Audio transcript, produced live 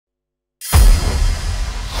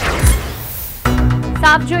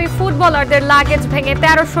সাবজয়ী ফুটবলারদের লাগেজ ভেঙে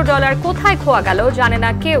 $1300 কোথায় খোয়া গেল জানে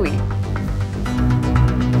না কেউই।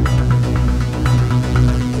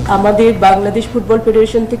 আমাদের বাংলাদেশ ফুটবল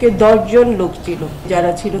ফেডারেশন থেকে 10 জন লোক ছিল,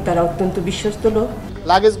 যারা ছিল তারা অত্যন্ত বিশ্বস্ত লোক।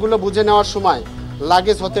 লাগেজগুলো বুঝে নেওয়ার সময়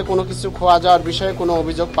লাগেজ হতে কোনো কিছু খোয়া যাওয়ার বিষয়ে কোনো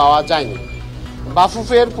অভিযোগ পাওয়া যায়নি।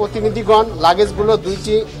 বাফুফের প্রতিনিধিগণ লাগেজগুলো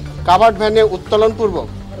 2টি কাভার্ড ভ্যানে উত্তোলনপূর্বক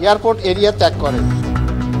এয়ারপোর্ট এরিয়া ত্যাগ করেন।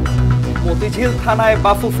 মতিঝিল থানায়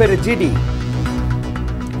বাফুফের জিডি।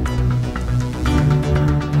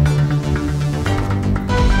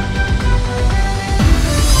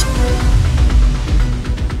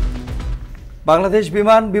 বাংলাদেশ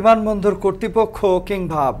বিমানবন্দর কর্তৃপক্ষ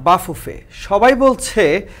কিংবা বাফুফে সবাই বলছে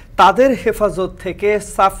তাদের হেফাজত থেকে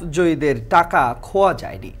সাফজয়ীদের টাকা খোয়া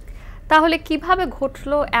যায়নি। তাহলে কিভাবে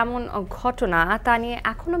ঘটলো এমন ঘটনা তা নিয়ে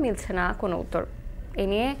এখনো মিলছে না কোনো উত্তর। এ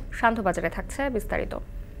নিয়ে সান্ধ্য বাজারে থাকছে বিস্তারিত।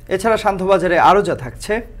 এছাড়া সান্ধ্য বাজারে আরো যা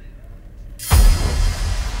থাকছে,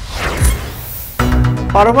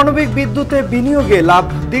 পারমাণবিক বিদ্যুতে বিনিয়োগে লাভ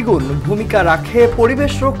দ্বিগুণ ভূমিকা রাখে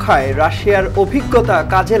পরিবেশ রক্ষায় রাশিয়ার অভিজ্ঞতা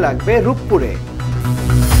কাজে লাগবে রূপপুরে।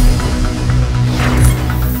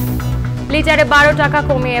 লিটারে 12 টাকা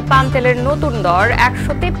কমিয়ে পাম তেলের নতুন দর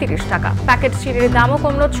 133 টাকা। প্যাকেট চিনির দামও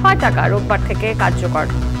কমলো 6 টাকা, রোববার থেকে কার্যকর।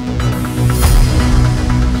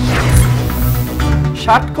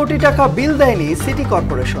 60 কোটি টাকা বিল দেয়নি সিটি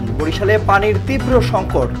কর্পোরেশন। বরিশালে পানির তীব্র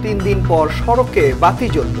সংকট, 3 দিন পর সড়কে বাতি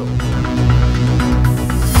জ্বলল।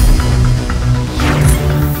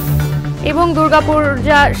 এবং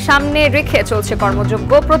দুর্গাপূজা সামনে রেখে চলছে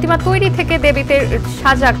কর্মযজ্ঞ। প্রতিমা তৈরি থেকে দেবীদের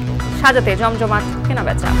সাজাতে জমজমাট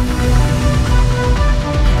কেনাবেচা।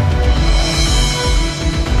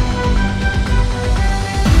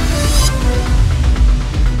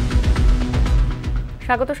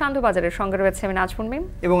 স্বাগত সান্ধ্য বাজারের সঙ্গে রয়েছে আমি নাজমুন মিম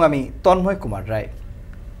এবং আমি তন্ময় কুমার রায়।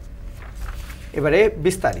 এবারে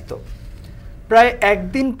বিস্তারিত। প্রায়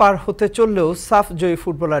একদিন পার হতে চললেও সাফজয়ী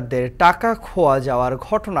ফুটবলারদের টাকা খোয়া যাওয়ার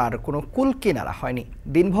ঘটনার কোনো কুল কিনারা হয়নি।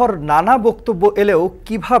 দিনভর নানা বক্তব্য এলেও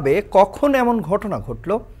কিভাবে কখন এমন ঘটনা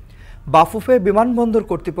ঘটল, বাফুফে বিমানবন্দর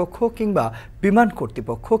কর্তৃপক্ষ কিংবা বিমান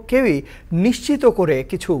কর্তৃপক্ষ কেউই নিশ্চিত করে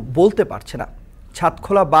কিছু বলতে পারছে না।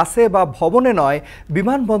 ছাদখোলা বাসে বা ভবনে নয়,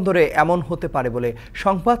 বিমানবন্দরে এমন হতে পারে বলে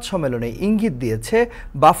সংবাদ সম্মেলনে ইঙ্গিত দিয়েছে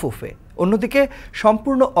বাফুফে। অন্যদিকে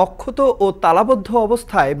সম্পূর্ণ অক্ষত ও তালাবদ্ধ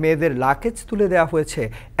অবস্থায় মেয়েদের লাগেজ তুলে দেওয়া হয়েছে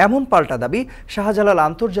এমন পাল্টা দাবি শাহজালাল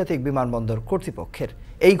আন্তর্জাতিক বিমানবন্দর কর্তৃপক্ষের।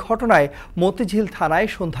 এই ঘটনায় মতিঝিল থানায়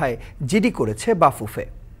সন্ধ্যায় জিডি করেছে বাফুফে।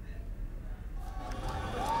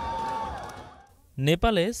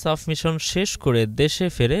 নেপালে সাফ মিশন শেষ করে দেশে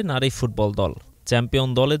ফেরে নারী ফুটবল দল। চ্যাম্পিয়ন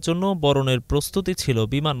দলের জন্য বরণের প্রস্তুতি ছিল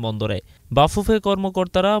বিমানবন্দরে। বাফুফে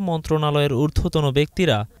কর্মকর্তারা, মন্ত্রণালয়ের ঊর্ধ্বতন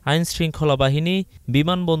ব্যক্তিরা, আইনশৃঙ্খলা বাহিনী,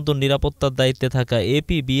 বিমানবন্দর নিরাপত্তার দায়িত্বে থাকা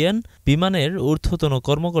এপিবিএন, বিমানের ঊর্ধ্বতন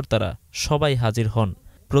কর্মকর্তারা সবাই হাজির হন।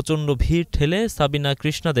 প্রচণ্ড ভিড় ঠেলে সাবিনা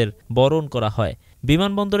কৃষ্ণাদের বরণ করা হয়।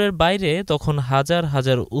 বিমানবন্দরের বাইরে তখন হাজার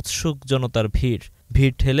হাজার উৎসুক জনতার ভিড়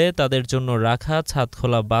ঠেলে তাদের জন্য রাখা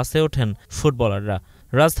ছাদখোলা বাসে ওঠেন ফুটবলাররা।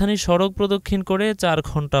 রাজধানীর সড়ক প্রদক্ষিণ করে 4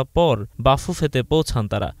 ঘন্টা পর বাফুফেতে পৌঁছান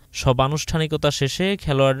তারা। সব আনুষ্ঠানিকতা শেষে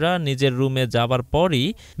খেলোয়াড়রা নিজের রুমে যাবার পরই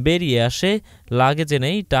বেরিয়ে আসে লাগেজে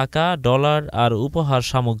নেই টাকা, ডলার আর উপহার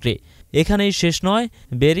সামগ্রী। এখানেই শেষ নয়,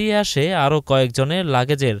 বেরিয়ে আসে আরও কয়েকজনের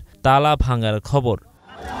লাগেজের তালা ভাঙার খবর।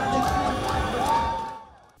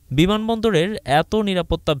 বিমানবন্দরের এত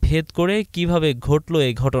নিরাপত্তা ভেদ করে কিভাবে ঘটল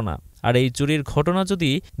এই ঘটনা? আর এই চুরির ঘটনা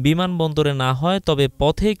যদি বিমানবন্দরে না হয় তবে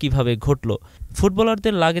পথে কিভাবে ঘটল?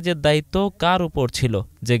 ফুটবলারদের লাগেজের দায়িত্ব কার উপর ছিল?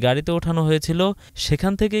 যে গাড়িতে ওঠানো হয়েছিল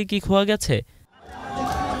সেখান থেকেই কি খোয়া গেছে?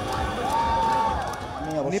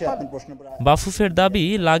 বাফুফের দাবি,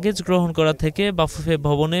 লাগেজ গ্রহণ করা থেকে বাফুফে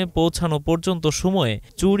ভবনে পৌঁছানো পর্যন্ত সময়ে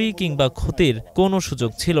চুরি কিংবা ক্ষতির কোনো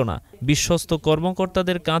সুযোগ ছিল না। বিশ্বস্ত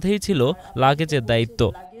কর্মকর্তাদের কাঁধেই ছিল লাগেজের দায়িত্ব।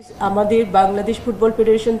 আমাদের বাংলাদেশ ফুটবল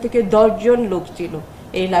ফেডারেশন থেকে 10 জন লোক ছিল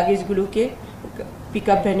এই লাগেজগুলোকে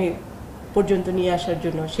পিকআপ ভ্যানে পর্যন্ত নিয়ে আসার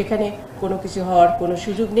জন্য। সেখানে কোনো কিছু হওয়ার কোনো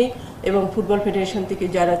সুযোগ নেই এবং ফুটবল ফেডারেশন থেকে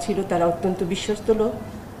যারা ছিল তারা অত্যন্ত বিশ্বস্ত লোক।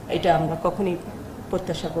 এটা আমরা কখনোই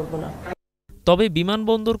প্রত্যাশা করব না। তবে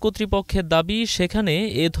বিমানবন্দর কর্তৃপক্ষের দাবি, সেখানে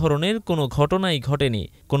এ ধরনের কোনো ঘটনাই ঘটেনি।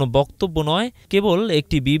 কোনো বক্তব্য নয়, কেবল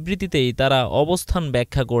একটি বিবৃতিতেই তারা অবস্থান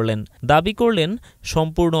ব্যাখ্যা করলেন। দাবি করলেন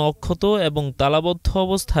সম্পূর্ণ অক্ষত এবং তালাবদ্ধ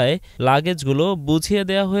অবস্থায় লাগেজগুলো বুঝিয়ে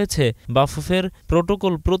দেয়া হয়েছে বাফুফের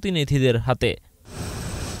প্রোটোকল প্রতিনিধিদের হাতে।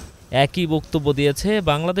 একই বক্তব্য দিয়েছে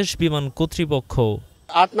বাংলাদেশ বিমান কর্তৃপক্ষ।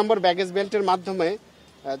 8 নম্বর ব্যাগেজ বেল্টের মাধ্যমে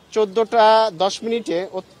 14টা 10 মিনিটে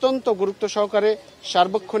অত্যন্ত গুরুত্ব সহকারে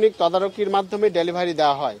সার্বক্ষণিক তদারকির মাধ্যমে ডেলিভারি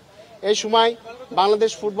দেওয়া হয়। এই সময়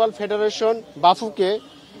বাংলাদেশ ফুটবল ফেডারেশন বাফুকে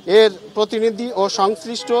এর প্রতিনিধি ও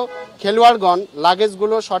সংশ্লিষ্ট খেলোয়াড়গণ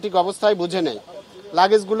লাগেজগুলো সঠিক অবস্থায় বুঝে নেয়।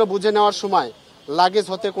 লাগেজগুলো বুঝে নেওয়ার সময় লাগেজ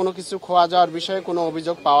হতে কোনো কিছু খোয়া যাওয়ার বিষয়ে কোনো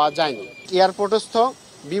অভিযোগ পাওয়া যায়নি। এয়ারপোর্টস্থ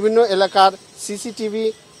বিভিন্ন এলাকার সিসিটিভি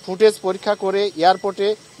ফুটেজ পরীক্ষা করে এয়ারপোর্টে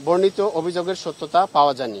বর্ণিত অভিযোগের সত্যতা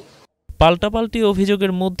পাওয়া যায়নি। পাল্টাপাল্টি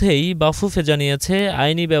অভিযোগের মধ্যেই বাফুফে জানিয়েছে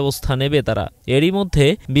আইনি ব্যবস্থা নেবে তারা। এরই মধ্যে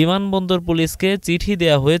বিমানবন্দর পুলিশকে চিঠি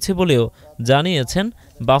দেয়া হয়েছে বলেও জানিয়েছেন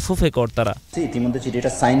বাফুফে কর্তারা। ইতিমধ্যে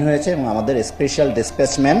চিঠিটা সাইন হয়েছে এবং আমাদের স্পেশাল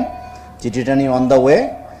ডিসপ্যাচম্যান চিঠিটা নিয়ে অন দ্য ওয়ে।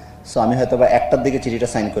 সো আমি হয়তো বা 1টার দিকে চিঠিটা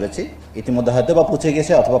সাইন করেছি, ইতিমধ্যে হয়তো বা পৌঁছে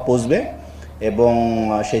গেছে অথবা পৌঁছবে, এবং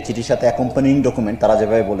সেই চিঠির সাথে অ্যাকম্পানিং ডকুমেন্ট তারা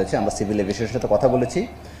যেভাবে বলেছে, আমরা সিভিল এভিয়েশনের সাথে কথা বলেছি,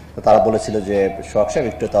 তো তারা বলেছিল যে সোহাগ সাহেব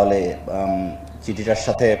একটু তাহলে চিঠিটার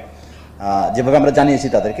সাথে যেভাবে আমরা জানিয়েছি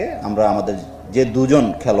তাদেরকে, আমরা আমাদের যে 2জন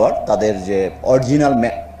খেলোয়াড় তাদের যে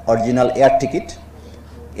অরিজিনাল এয়ার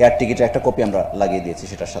টিকিটের একটা কপি আমরা লাগিয়ে দিয়েছি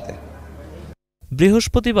সেটার সাথে।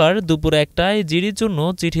 বৃহস্পতিবার দুপুর 1টায় জিডির জন্য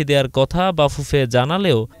চিঠি দেওয়ার কথা বাফুফে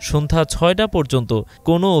জানালেও সন্ধ্যা 6টা পর্যন্ত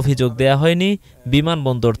কোনো অভিযোগ দেয়া হয়নি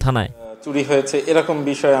বিমানবন্দর থানায়। চুরি হয়েছে এরকম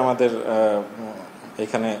বিষয় আমাদের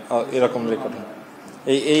এখানে এরকম রেকর্ড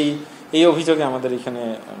এই অভিযোগে আমাদের এখানে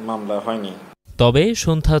মামলা হয়নি। তবে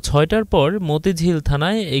সন্ধ্যা 6টার পর মতিঝিল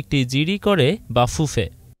থানায় একটি জিডি করে বাফুফে।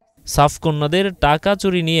 সাফ কন্যাদের টাকা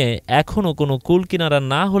চুরি নিয়ে এখনো কোনো কুল কিনারা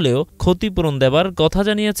না হলেও ক্ষতিপূরণ দেবার কথা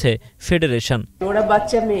জানিয়েছে ফেডারেশন। ওরা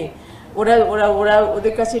বাচ্চা মেয়ে, ওরা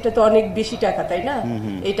ওদের কাছে এটা তো অনেক বেশি টাকা, তাই না?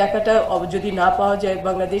 এই টাকাটা যদি না পাওয়া যায়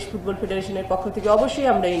বাংলাদেশ ফুটবল ফেডারেশনের পক্ষ থেকে অবশ্যই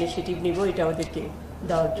আমরা ইনিশিয়েটিভ নিব এটা ওদেরকে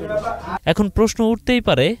দেওয়ার জন্য। এখন প্রশ্ন উঠতেই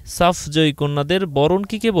পারে, সাফ জয়ী কন্যাদের বরণ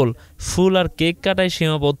কি কেবল ফুল আর কেক কাটায়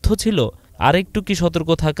সীমাবদ্ধ ছিল? আরেকটু কি সতর্ক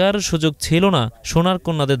থাকার সুযোগ ছিল না সোনার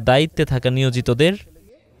কন্যাদের দায়িত্বে থাকা নিয়োজিতদের?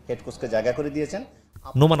 হেড কোচকে জায়গা করে দিয়েছেন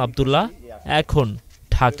নোমান আব্দুল্লাহ, এখন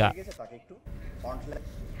ঢাকা।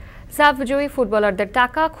 সাফ জয়ী ফুটবলারদের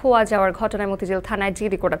টাকা খোয়া যাওয়ার ঘটনায় মতিঝিল থানায়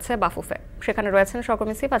জিডি করেছে বাফুফে। সেখানে রয়েছেন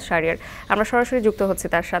সহকর্মী সিফাত শাহরিয়ার, আমরা সরাসরি যুক্ত হচ্ছি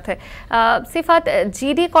তার সাথে। সিফাত,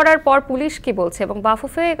 জিডি করার পর পুলিশ কি বলছে এবং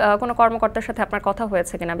বাফুফে কোনো কর্মকর্তার সাথে আপনার কথা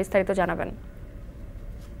হয়েছে কিনা বিস্তারিত জানাবেন।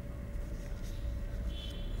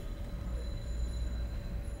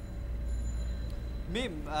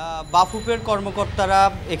 বাফুফের কর্মকর্তারা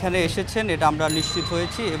এখানে এসেছেন এটা আমরা নিশ্চিত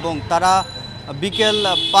হয়েছি, এবং তারা বিকেল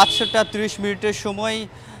 5:30 সময়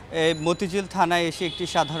মতিঝিল থানায় এসে একটি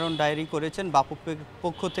সাধারণ ডায়েরি করেছেন। বাফুফের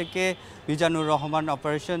পক্ষ থেকে মিজানুর রহমান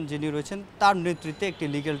অপারেশন যিনি রয়েছেন তার নেতৃত্বে একটি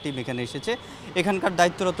লিগ্যাল টিম এখানে এসেছে। এখানকার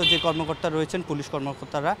দায়িত্বরত যে কর্মকর্তা রয়েছেন পুলিশ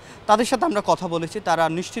কর্মকর্তারা, তাদের সাথে আমরা কথা বলেছি, তারা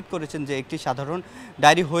নিশ্চিত করেছেন যে একটি সাধারণ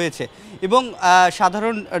ডায়েরি হয়েছে, এবং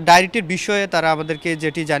সাধারণ ডায়েরিটির বিষয়ে তারা আমাদেরকে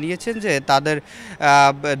যেটি জানিয়েছেন যে তাদের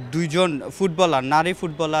 2জন ফুটবলার, নারী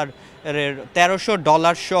ফুটবলার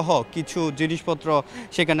 $1300 সহ কিছু জিনিসপত্র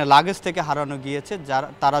সেখানে লাগেজ থেকে হারানো গিয়েছে।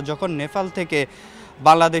 তারা যখন নেপাল থেকে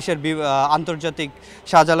বাংলাদেশের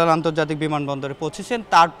শাহজালাল আন্তর্জাতিক বিমানবন্দরে পৌঁছেছেন,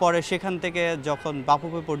 তারপরে সেখান থেকে যখন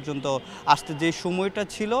বাফুফে পর্যন্ত আসতে যে সময়টা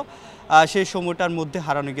ছিল সেই সময়টার মধ্যে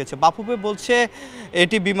হারানো গিয়েছে। বাফুফে বলছে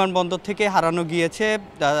এটি বিমানবন্দর থেকে হারানো গিয়েছে।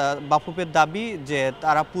 বাফুফের দাবি যে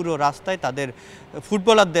তারা পুরো রাস্তায় তাদের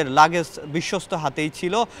ফুটবলারদের লাগেজ বিশ্বস্ত হাতেই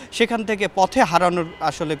ছিল, সেখান থেকে পথে হারানোর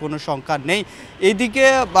আসলে কোনো শঙ্কা নেই। এইদিকে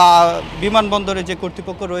বিমানবন্দরে যে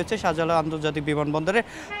কর্তৃপক্ষ রয়েছে শাহজালাল আন্তর্জাতিক বিমানবন্দরে,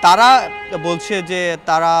 তারা বলছে যে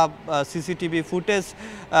তারা সিসিটিভি ফুটেজ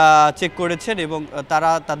চেক করেছেন এবং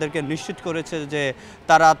তারা তাদেরকে নিশ্চিত করেছে যে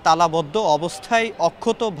তারা তালাবদ্ধ অবস্থায়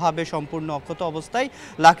সম্পূর্ণ অক্ষত অবস্থায়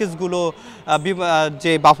লাগেজগুলো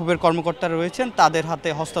যে বাফুফের কর্মকর্তারা রয়েছেন তাদের হাতে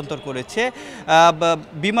হস্তান্তর করেছে।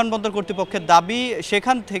 বিমানবন্দর কর্তৃপক্ষের দাবি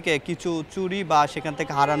সেখান থেকে কিছু চুরি বা সেখান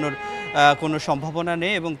থেকে হারানোর কোনো সম্ভাবনা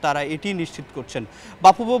নেই এবং তারা এটি নিশ্চিত করছেন।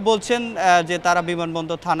 বাফুফে বলছেন যে তারা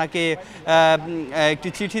বিমানবন্দর থানাকে একটি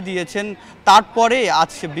চিঠি দিয়েছেন, তারপরে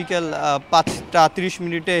আজ বিকেল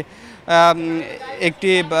 5:30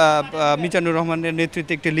 একটি মিজানুর রহমানের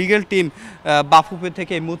নেতৃত্বে একটি লিগ্যাল টিম বাফুফে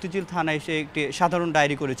থেকে মতিঝিল থানায় এসে একটি সাধারণ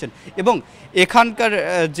ডায়েরি করেছেন, এবং এখানকার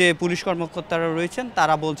যে পুলিশ কর্মকর্তারা রয়েছেন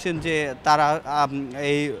তারা বলছেন যে তারা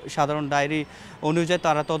এই সাধারণ ডায়েরি অনুযায়ী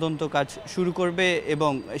তারা তদন্ত কাজ শুরু করবে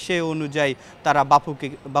এবং সে অনুযায়ী তারা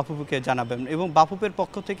বাফুফেকে জানাবেন। এবং বাফুফের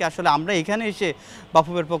পক্ষ থেকে আসলে আমরা এখানে এসে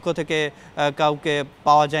বাফুফের পক্ষ থেকে কাউকে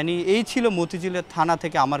পাওয়া যায়নি। এই ছিল মতিঝিলের থানা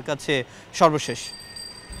থেকে আমার কাছে সর্বশেষ।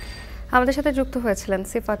 আমাদের সাথে যুক্ত হয়েছিলেন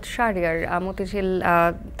সিফাত শাহরিয়ার মতিঝিল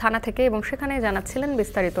থানা থেকে, এবং সেখানে জানাচ্ছিলেন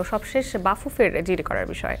বিস্তারিত সবশেষ বাফুফের জিডি করার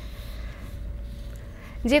বিষয়ে।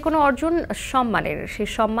 যে কোনো অর্জন সম্মানের, সেই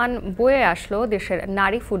সম্মান বয়ে আসলো দেশের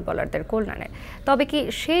নারী ফুটবলারদের কল্যাণে। তবে কি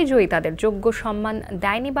সেই জয়ী তাদের যোগ্য সম্মান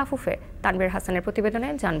দেয়নি বাফুফে? তানভীর হাসানের প্রতিবেদনে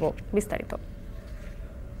জানবো বিস্তারিত।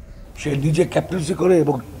 সে নিজে ক্যাপ্টেন্সি করে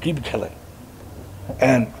এবং টিম খেলায়,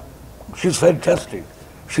 and she's fantastic.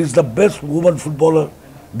 She's the best woman footballer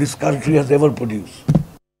this country has ever produced.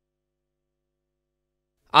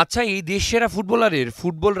 আচ্ছা, এই দেশসেরা ফুটবলারের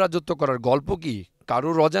ফুটবল রাজত্ব করার গল্প কি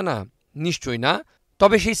কারোর অজানা? নিশ্চয়ই না।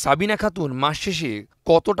 তবে সেই সাবিনা খাতুন মাস শেষে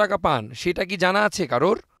কত টাকা পান সেটা কি জানা আছে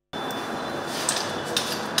কারোর?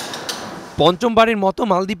 পঞ্চমবারের মতো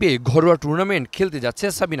মালদ্বীপে ঘরোয়া টুর্নামেন্ট খেলতে যাচ্ছে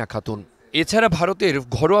সাবিনা খাতুন। এছাড়া ভারতের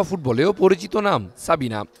ঘরোয়া ফুটবলেও পরিচিত নাম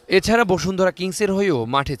সাবিনা। এছাড়া বসুন্ধরা কিংসের হয়েও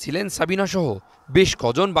মাঠে ছিলেন সাবিনা সহ বেশ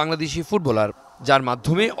কজন বাংলাদেশি ফুটবলার, যার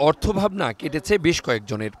মাধ্যমে অর্থভাবনা কেটেছে বেশ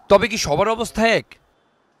কয়েকজনের। তবে কি সবার অবস্থা এক?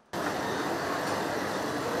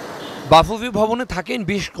 বাফুফে ভবনে থাকেন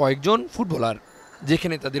বেশ কয়েকজন ফুটবলার,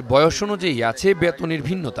 যেখানে তাদের বয়স অনুযায়ী আছে বেতনের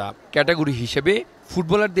ভিন্নতা। ক্যাটাগরি হিসেবে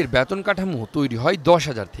ফুটবলারদের বেতন কাঠামো তৈরি হয়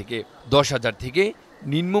 10,000 থেকে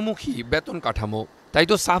নিম্নমুখী বেতন কাঠামো। তাই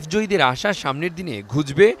তো সাফ জয়ীদের আশা সামনের দিনে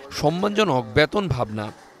ঘুচবে সম্মানজনক বেতন ভাবনা।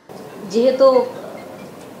 যেহেতু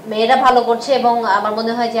মেয়েরা ভালো করছে এবং আমার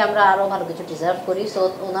মনে হয় যে আমরা আরো ভালো কিছু ডিজার্ভ করি, সো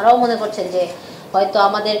ওনারাও মনে করছেন যে হয়তো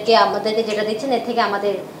আমাদেরকে যেটা দিচ্ছেন এর থেকে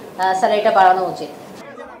আমাদের স্যালারিটা বাড়ানো উচিত।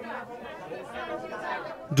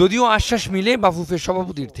 যদিও আশ্বাস মিলে বাফুফের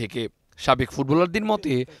সভাপতির থেকে। সাবেক ফুটবলারদের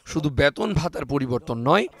মতে শুধু বেতন ভাতার পরিবর্তন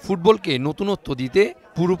নয়, ফুটবলকে নতুনত্ব দিতে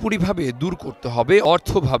পুরোপুরিভাবে দূর করতে হবে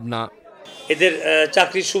অর্থভাবনা। এদের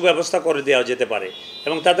চাকরির সুব্যবস্থা করে দেওয়া যেতে পারে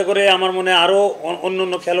এবং তাতে করে আমার মনে আরও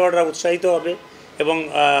অন্য খেলোয়াড়রা উৎসাহিত হবে এবং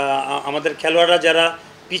আমাদের খেলোয়াড়রা যারা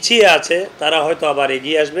পিছিয়ে আছে তারা হয়তো আবার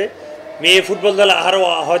এগিয়ে আসবে। মেয়ে ফুটবল দল আরও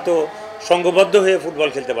হয়তো সংঘবদ্ধ হয়ে ফুটবল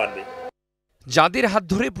খেলতে পারবে। যাদের হাত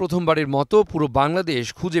ধরে প্রথমবারের মতো পুরো বাংলাদেশ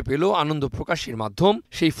খুঁজে পেল আনন্দ প্রকাশের মাধ্যম,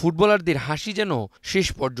 সেই ফুটবলারদের হাসি যেন শেষ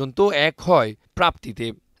পর্যন্ত এক হয় প্রাপ্তিতে,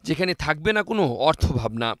 যেখানে থাকবে না কোনো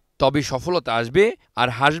অর্থভাবনা। তবে সফলতা আসবে আর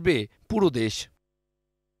হাসবে পুরো দেশ।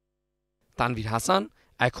 তানভীর হাসান,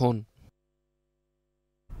 এখন।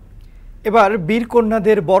 এবার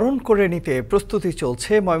বীরকন্যাদের বরণ করে নিতে প্রস্তুতি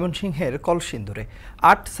চলছে ময়মনসিংহের কলসিন্দুরে।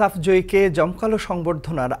 ৮ সাফ জয়ীকে জমকালো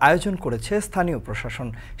সংবর্ধনার আয়োজন করেছে স্থানীয় প্রশাসন।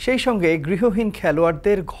 সেই সঙ্গে গৃহহীন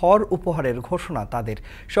খেলোয়াড়দের ঘর উপহারের ঘোষণা তাদের।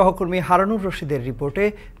 সহকর্মী হারানুর রশিদের রিপোর্টে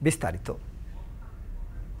বিস্তারিত।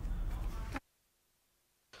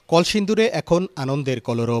 কলসিন্দুরে এখন আনন্দের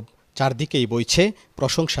কলরব, চারদিকেই বইছে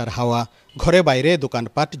প্রশংসার হাওয়া। ঘরে বাইরে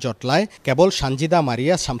দোকানপাট জটলায় কেবল সানজিদা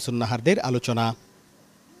মারিয়া শামসুন্নাহারদের আলোচনা।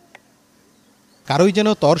 কারোই যেন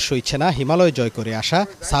তর সইছে না হিমালয় জয় করে আসা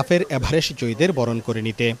সাফের এভারেস্ট জয়ীদের বরণ করে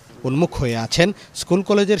নিতে। উন্মুখ হয়ে আছেন স্কুল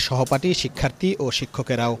কলেজের সহপাঠী শিক্ষার্থী ও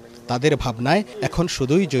শিক্ষকেরাও। তাদের ভাবনায় এখন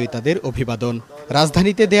শুধুই জয়িতাদের অভিবাদন।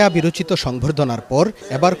 রাজধানীতে দেয়া বিরচিত সংবর্ধনার পর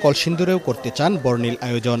এবার কলসিন্দুরেও করতে চান বর্ণিল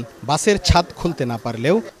আয়োজন। বাসের ছাদ খুলতে না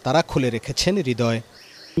পারলেও তারা খুলে রেখেছেন হৃদয়।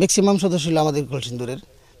 ম্যাক্সিমাম সদস্য হলো আমাদের কলসিন্দুরের,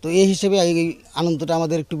 তো এই হিসেবে এই আনন্দটা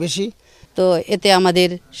আমাদের একটু বেশি। তো এতে আমাদের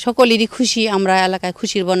সকলেরই খুশি, আমরা এলাকায়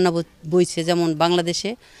খুশির বন্যা বইছে যেমন বাংলাদেশে,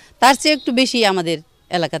 তার চেয়ে একটু বেশি আমাদের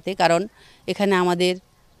এলাকাতে, কারণ এখানে আমাদের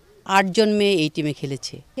 ৮ জন মেয়ে এই টিমে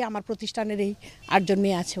খেলেছে। আমার প্রতিষ্ঠানের এই ৮ জন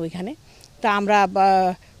মেয়ে আছে ওইখানে, তা আমরা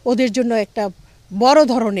ওদের জন্য একটা বড়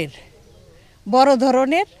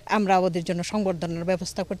ধরনের আমরা ওদের জন্য সংবর্ধনার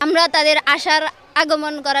ব্যবস্থা করি। আমরা তাদের আশার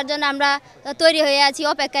আগমন করার জন্য আমরা তৈরি হয়ে আছি,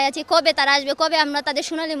 অপেক্ষায় আছি কবে তারা আসবে, কবে আমরা তাদের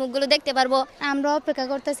সোনালী মুখগুলো দেখতে পারবো। আমরা অপেক্ষা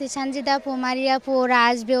করতেছি সানজিদা আপু, মারিয়া আপু ওরা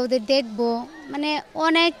আসবে, ওদের দেখবো, মানে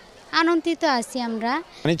অনেক আনন্দিত আছি আমরা।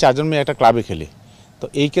 মানে 4 জন মেয়ে একটা ক্লাবে খেলি, তো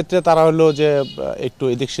এই ক্ষেত্রে তারা হলো যে একটু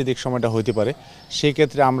এদিক সেদিক সময়টা হইতে পারে, সেই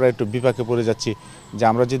ক্ষেত্রে আমরা একটু বিপাকে পড়ে যাচ্ছি যে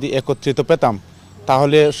আমরা যদি একত্রিত পেতাম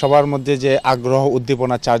তাহলে সবার মধ্যে যে আগ্রহ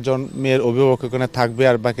উদ্দীপনা 4 জন মেয়ের অভিভাবক এখানে থাকবে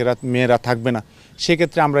আর বাকিরা মেয়েরা থাকবে না,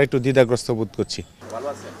 সেক্ষেত্রে আমরা একটু দ্বিধাগ্রস্ত বোধ করছি।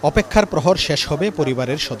 অপেক্ষার প্রহর শেষ হবে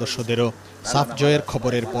পরিবারের সদস্যদেরও। সাফ জয়ের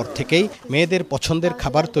খবরের পর থেকেই মেয়েদের পছন্দের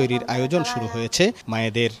খাবার তৈরির আয়োজন শুরু হয়েছে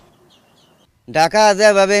মায়েদের। ঢাকা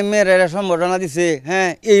যেভাবে মেয়েরা সম্বর্ধনা দিছে, হ্যাঁ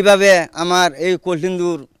এইভাবে আমার এই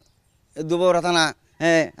কলসিন্দুর দুবরা থানা,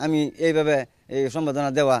 হ্যাঁ আমি এইভাবে এই সম্বর্ধনা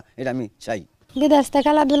দেওয়া এটা আমি চাই। বিদেশ থেকে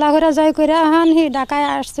খেলাধুলা করে জয় করে এখন ঢাকায়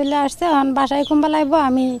চলে আসছে, এখন বাসায় কুম্বা লাগবো।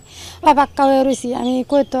 আমি অবাক্কা হয়ে রয়েছি, আমি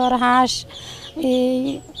কৈতর হাঁস এই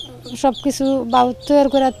সব কিছু তৈরি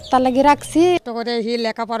করে তার লাগে রাখছি। করে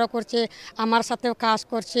লেখাপড়া করছে, আমার সাথেও কাজ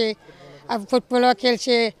করছে, ফুটবলও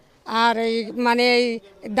খেলছে। আর এই মানে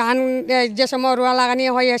ধান যে সময় রোয়া লাগানি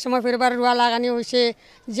হয় এই সময় ফেরবার রোয়া লাগানি হয়েছে,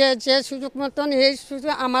 যে সুযোগ মতন এই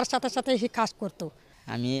সুযোগ আমার সাথে সাথে কাজ করতো।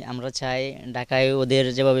 আমরা চাই ঢাকায় ওদের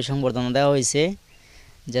যেভাবে সংবর্ধনা দেওয়া হয়েছে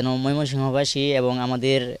যেন ময়মনসিংহবাসী এবং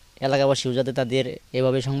আমাদের এলাকাবাসীও যাতে তাদের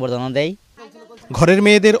এভাবে সংবর্ধনা দেয়। ঘরের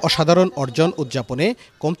মেয়েদের অসাধারণ অর্জন উদযাপনে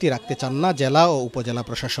কমতি রাখতে চান না জেলা ও উপজেলা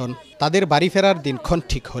প্রশাসন। তাদের বাড়ি ফেরার দিনক্ষণ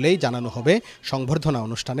ঠিক হলেই জানানো হবে সংবর্ধনা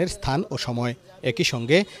অনুষ্ঠানের স্থান ও সময়। একই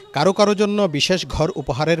সঙ্গে কারো কারো জন্য বিশেষ ঘর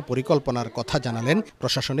উপহারের পরিকল্পনার কথা জানালেন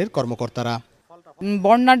প্রশাসনের কর্মকর্তারা।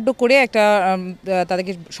 বর্ণাঢ্য করে একটা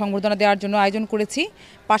তাদেরকে সংবর্ধনা দেওয়ার জন্য আয়োজন করেছি।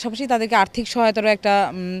 পাশাপাশি তাদেরকে আর্থিক সহায়তারও একটা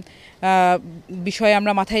বিষয়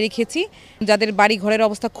আমরা মাথায় রেখেছি। যাদের বাড়ি ঘরের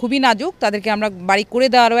অবস্থা খুবই নাজুক তাদেরকে আমরা বাড়ি করে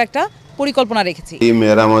দেওয়ারও একটা পরিকল্পনা রেখেছি। এই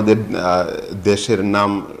মেয়েরা আমাদের দেশের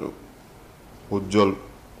নাম উজ্জ্বল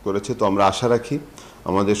করেছে, তো আমরা আশা রাখি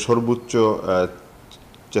আমাদের সর্বোচ্চ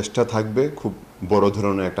চেষ্টা থাকবে খুব বড়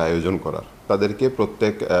ধরনের একটা আয়োজন করার। তাদেরকে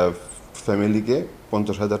প্রত্যেক ফ্যামিলিকে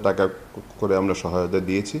 50,000 টাকা করে আমরা সহায়তা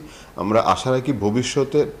দিয়েছি। আমরা আশা রাখি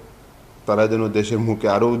ভবিষ্যতে তারা যেন দেশের মুখে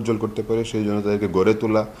আরও উজ্জ্বল করতে পারে, সেই জন্য তাদেরকে গড়ে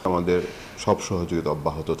তোলা আমাদের সব সহযোগিতা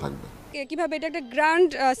অব্যাহত থাকবে। কিভাবে এটা একটা গ্র্যান্ড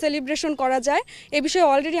সেলিব্রেশন করা যায় এ বিষয়ে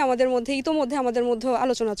অলরেডি ইতোমধ্যে আমাদের মধ্যে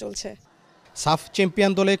আলোচনা চলছে। সাফ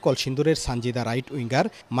চ্যাম্পিয়ন দলে কলসিন্দুরের Sanjida right winger,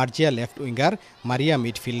 Marjia left winger, মারিয়া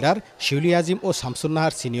মিডফিল্ডার, শিউলি আজিম ও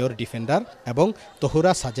শামসুন্নাহার সিনিয়র ডিফেন্ডার এবং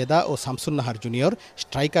তহুরা সাজেদা ও শামসুন্নাহার জুনিয়র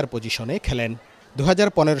স্ট্রাইকার পজিশনে খেলেন।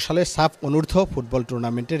 2015 সালে সাফ অনূর্ধ্ব ফুটবল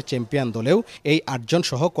টুর্নামেন্টের চ্যাম্পিয়ন দলেও এই 8 জন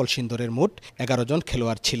সহ কলসিন্দুরের মোট 11 জন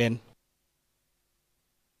খেলোয়াড় ছিলেন।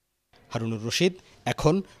 হারুনুর রশিদ,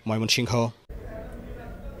 এখন ময়মনসিংহ।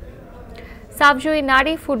 সাফজয়ী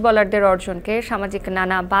নারী ফুটবলারদের অর্জনকে সামাজিক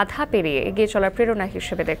নানা বাধা পেরিয়ে এগিয়ে চলার প্রেরণা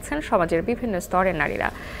হিসেবে দেখছেন সমাজের বিভিন্ন স্তরের নারীরা।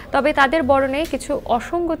 তবে তাদের বরণে কিছু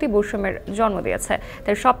অসঙ্গতি বৈষম্যের জন্ম দিয়েছে।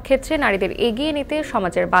 তাই সব ক্ষেত্রে নারীদের এগিয়ে নিতে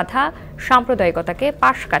সমাজের বাধা, সাম্প্রদায়িকতাকে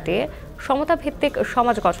পাশ কাটিয়ে সমতাভিত্তিক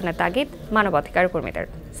সমাজ গঠনের তাগিদ মানবাধিকার কর্মীদের।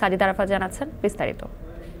 সাজিদা আরাফাত জানাচ্ছেন বিস্তারিত।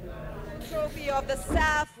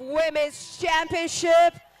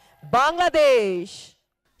 বাংলাদেশ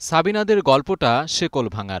সাবিনাদের গল্পটা শেকল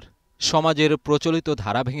ভাঙার, সমাজের প্রচলিত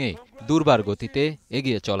ধারা ভেঙে দুর্বার গতিতে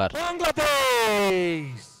এগিয়ে চলার।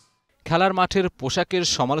 খেলার মাঠের পোশাকের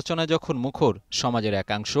সমালোচনায় যখন মুখর সমাজের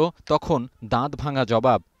একাংশ, তখন দাঁত ভাঙা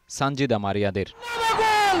জবাব সানজিদা মারিয়াদের।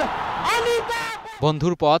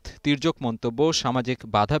 বন্ধুর পথ, তির্যক মন্তব্য, সামাজিক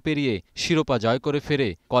বাধা পেরিয়ে শিরোপা জয় করে ফেরে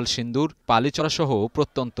কলসিন্দুর, পালিচড়াসহ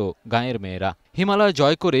প্রত্যন্ত গাঁয়ের মেয়েরা। হিমালয়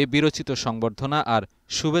জয় করে বিরচিত সংবর্ধনা আর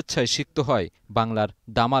শুভেচ্ছায় সিক্ত হয় বাংলার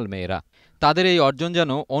দামাল মেয়েরা। তাদের এই অর্জন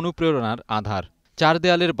যেন অনুপ্রেরণার আধার, চার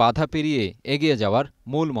দেয়ালের বাধা পেরিয়ে এগিয়ে যাওয়ার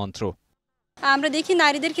মূল মন্ত্র। আমরা দেখি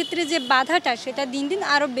নারীদের ক্ষেত্রে যে বাধাটা, সেটা দিন দিন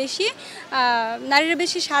আরও বেশি, নারীরা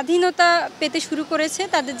বেশি স্বাধীনতা পেতে শুরু করেছে।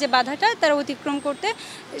 তাদের যে বাধাটা তারা অতিক্রম করতে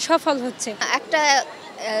সফল হচ্ছে। একটা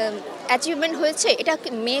অ্যাচিভমেন্ট হয়েছে, এটা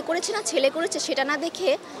মেয়ে করেছে না ছেলে করেছে সেটা না দেখে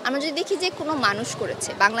আমরা যদি দেখি যে কোনো মানুষ করেছে,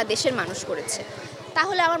 বাংলাদেশের মানুষ করেছে,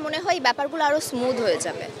 তাহলে আমার মনে হয় ব্যাপারগুলো আরও স্মুথ হয়ে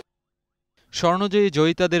যাবে। স্বর্ণজয়ী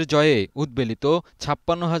জয়িতাদের জয়ে উদ্বেলিত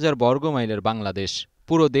 56,000 বর্গমাইলের বাংলাদেশ।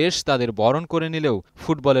 পুরো দেশ তাদের বরণ করে নিলেও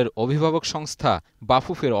ফুটবলের অভিভাবক সংস্থা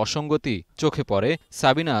বাফুফের অসঙ্গতি চোখে পড়ে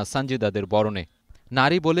সাবিনা সানজিদাদের বরণে।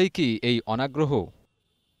 নারী বলেই কি এই অনাগ্রহ?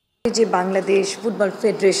 যে বাংলাদেশ ফুটবল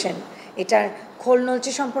ফেডারেশন, এটার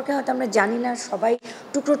খোলনলচে সম্পর্কে হয়তো আমরা জানি না, সবাই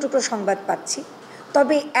টুকরো টুকরো সংবাদ পাচ্ছি।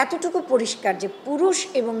 তবে এতটুকু পরিষ্কার যে পুরুষ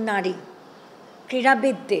এবং নারী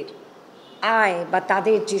ক্রীড়াবিদদের আয় বা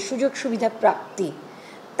তাদের যে সুযোগ সুবিধা প্রাপ্তি,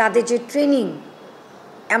 তাদের যে ট্রেনিং,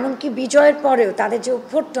 এমনকি বিজয়ের পরেও তাদের যে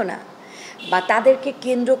অভ্যর্থনা বা তাদেরকে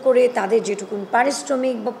কেন্দ্র করে তাদের যেটুকুন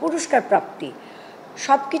পারিশ্রমিক বা পুরস্কার প্রাপ্তি,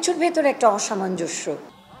 সব কিছুর ভেতরে একটা অসামঞ্জস্য।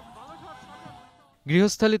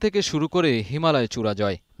 গৃহস্থালী থেকে শুরু করে হিমালয় চূড়া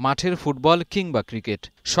জয়, মাঠের ফুটবল কিংবা ক্রিকেট,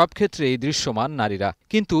 সব ক্ষেত্রেই দৃশ্যমান নারীরা।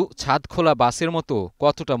 কিন্তু ছাদ খোলা বাসের মতো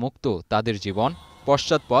কতটা মুক্ত তাদের জীবন?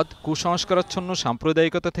 পশ্চাৎপদ কুসংস্কারাচ্ছন্ন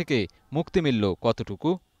সাম্প্রদায়িকতা থেকে মুক্তি মিলল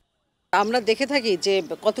কতটুকু? আমরা দেখে থাকি যে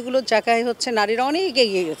কতগুলো জায়গায় হচ্ছে নারীরা অনেক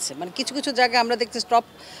এগিয়ে গেছে, মানে কিছু কিছু জায়গায় আমরা দেখতে টপ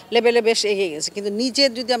লেভেলে বেশ এগিয়ে গেছে। কিন্তু নিজের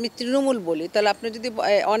যদি আমি তৃণমূল বলি, তাহলে আপনি যদি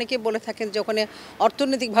অনেকে বলে থাকেন যে ওখানে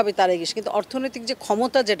অর্থনৈতিকভাবে তারা এগিয়েছে, কিন্তু অর্থনৈতিক যে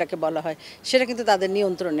ক্ষমতা যেটাকে বলা হয় সেটা কিন্তু তাদের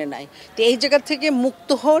নিয়ন্ত্রণে নাই। তো এই জায়গা থেকে মুক্ত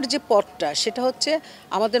হওয়ার যে পথটা, সেটা হচ্ছে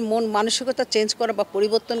আমাদের মন মানসিকতা চেঞ্জ করা বা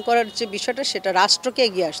পরিবর্তন করার যে বিষয়টা, সেটা রাষ্ট্রকে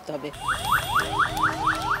এগিয়ে আসতে হবে।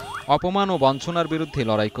 অপমান ও বঞ্চনার বিরুদ্ধে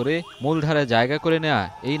লড়াই করে মূলধারায় জায়গা করে নেয়া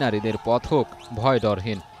এই নারীদের পথ হোক ভয়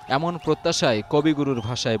ডরহীন, এমন প্রত্যাশায় কবিগুরুর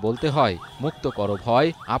ভাষায় বলতে হয়, মুক্ত করো ভয়,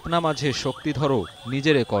 আপনা মাঝে শক্তি ধরো,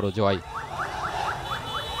 নিজেরে করো জয়।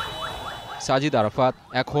 সাজিদা আরাফাত,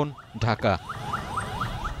 এখন, ঢাকা।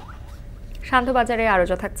 সান্ধ্য বাজারে আরো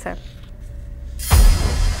থাকছে।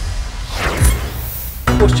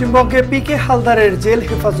 পশ্চিমবঙ্গে পিকে হালদারের জেল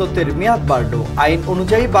হেফাজতের মেয়াদ বাড়ল, আইন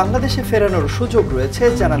অনুযায়ী বাংলাদেশে ফেরানোর সুযোগ রয়েছে,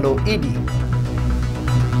 জানালো ইডি।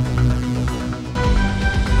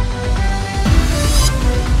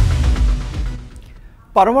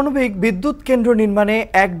 পারমাণবিক বিদ্যুৎ কেন্দ্র নির্মাণে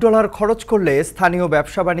 $1 খরচ করলে স্থানীয়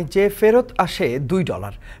ব্যবসা বাণিজ্যে ফেরত আসে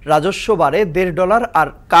 $2, রাজস্ব বাড়ে $1.5, আর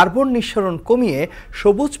কার্বন নিঃসরণ কমিয়ে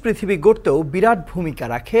সবুজ পৃথিবী গড়তেও বিরাট ভূমিকা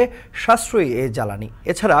রাখে সাশ্রয়ী এ জ্বালানি।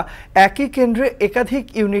 এছাড়া একই কেন্দ্রে একাধিক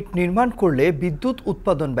ইউনিট নির্মাণ করলে বিদ্যুৎ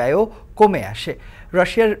উৎপাদন ব্যয়ও কমে আসে।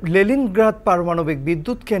 রাশিয়ার লেনিনগ্রাদ পারমাণবিক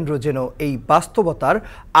বিদ্যুৎ কেন্দ্র যেন এই বাস্তবতার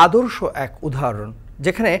আদর্শ এক উদাহরণ,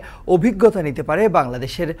 যেখানে অভিজ্ঞতা নিতে পারে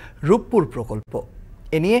বাংলাদেশের রূপপুর প্রকল্প।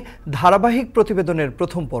 এ নিয়ে ধারাবাহিক প্রতিবেদনের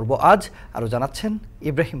প্রথম পর্ব আজ। আরও জানাচ্ছেন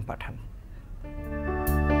ইব্রাহিম পাঠান।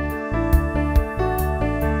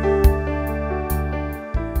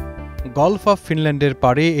 গলফ অফ ফিনল্যান্ডের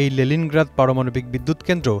পারে এই লেনিনগ্রাদ পারমাণবিক বিদ্যুৎ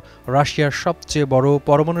কেন্দ্র রাশিয়ার সবচেয়ে বড়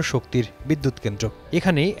পরমাণু শক্তির বিদ্যুৎ কেন্দ্র।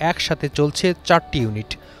 এখানে একসাথে চলছে 4টি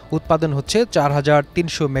ইউনিট। উৎপাদন হচ্ছে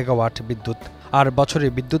 4300 মেগাওয়াট বিদ্যুৎ, আর বছরে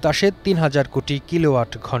বিদ্যুৎ আসে 3000 কোটি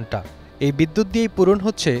কিলোওয়াট ঘণ্টা। এই বিদ্যুৎ দিয়েই পূরণ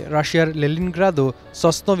হচ্ছে রাশিয়ার লেনিনগ্রাদ ও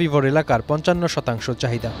সসনোভিভর এলাকার 55%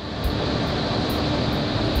 চাহিদা।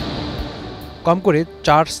 কম করে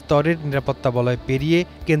 4 স্তরের নিরাপত্তা বলয় পেরিয়ে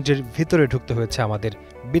কেন্দ্রের ভিতরে ঢুকতে হয়েছে আমাদের।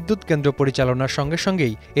 বিদ্যুৎ কেন্দ্র পরিচালনার সঙ্গে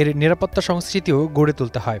সঙ্গেই এর নিরাপত্তা সংস্কৃতিও গড়ে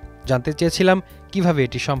তুলতে হয়। জানতে চেয়েছিলাম কিভাবে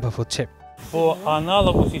এটি সম্ভব হচ্ছে।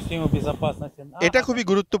 এটা খুবই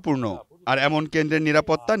গুরুত্বপূর্ণ, আর এমন কেন্দ্রের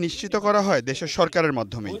নিরাপত্তা নিশ্চিত করা হয় দেশের সরকারের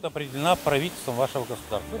মাধ্যমে।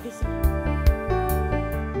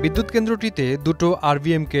 বিদ্যুৎ কেন্দ্রটিতে দুটো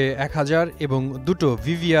আরভিএমকে 1000 এবং দুটো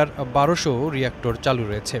ভিভিআর 1200 রিঅ্যাক্টর চালু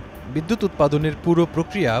রয়েছে। বিদ্যুৎ উৎপাদনের পুরো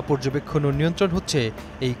প্রক্রিয়া পর্যবেক্ষণ ও নিয়ন্ত্রণ হচ্ছে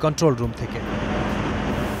এই কন্ট্রোল রুম থেকে।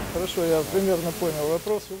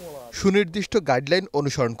 সুনির্দিষ্ট গাইডলাইন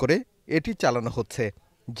অনুসরণ করে এটি চালানো হচ্ছে,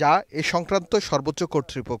 যা এ সংক্রান্ত সর্বোচ্চ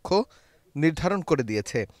কর্তৃপক্ষ নির্ধারণ করে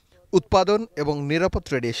দিয়েছে। উৎপাদন এবং নিরাপদ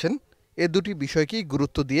রেডিয়েশন এ দুটি বিষয়কেই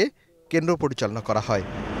গুরুত্ব দিয়ে কেন্দ্র পরিচালনা করা হয়।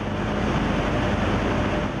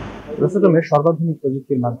 রোসাটমের সর্বাধুনিক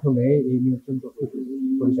প্রযুক্তির মাধ্যমে এই নিয়ন্ত্রণ প্রক্রিয়া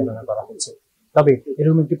পরিচালনা করা হচ্ছে। তবে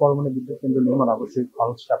এরকম একটি পরমাণু বিদ্যুৎ কেন্দ্র নির্মাণ অবশ্যই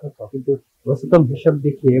খরচ সাপেক্ষ, কিন্তু রোসাটম হিসাব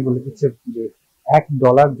দেখিয়ে বলে দিচ্ছে যে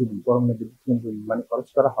 $1 যদি পরমাণু বিদ্যুৎ কেন্দ্র নির্মাণে খরচ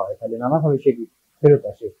করা হয়, তাহলে নানাভাবে সেটি ফেরত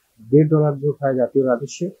আসে। $1.5 যোগ হয় জাতীয়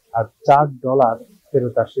রাজস্বে, আর $4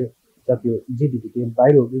 ফেরত আসে জাতীয় জিডিপিতে। এর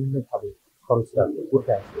বাইরেও বিভিন্নভাবে খরচটা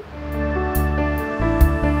উঠে আসে।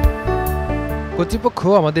 কর্তৃপক্ষ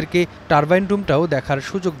আমাদেরকে টারবাইন রুমটাও দেখার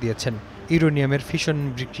সুযোগ দিয়েছেন। ইউরেনিয়ামের ফিশন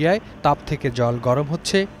বিক্রিয়ায় তাপ থেকে জল গরম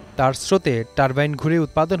হচ্ছে, তার স্রোতে টারবাইন ঘুরে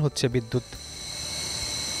উৎপাদন হচ্ছে বিদ্যুৎ।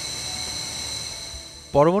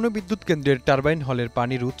 পরমাণু বিদ্যুৎ কেন্দ্রের টারবাইন হলের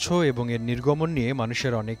পানির উৎস এবং এর নির্গমন নিয়ে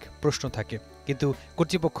মানুষের অনেক প্রশ্ন থাকে, কিন্তু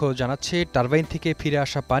কর্তৃপক্ষ জানাচ্ছে টারবাইন থেকে ফিরে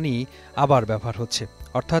আসা পানি আবার ব্যবহার হচ্ছে,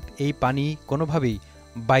 অর্থাৎ এই পানি কোনোভাবেই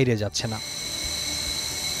বাইরে যাচ্ছে না।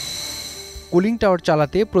 কুলিং টাওয়ার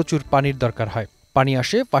চালাতে প্রচুর পানির দরকার হয়। পানি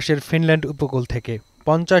আসে পাশের ফিনল্যান্ড উপকূল থেকে।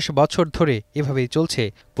 50 বছর ধরে এভাবেই চলছে,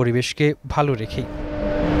 পরিবেশকে ভালো রেখেই।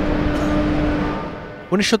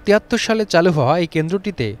 1973 সালে চালু হওয়া এই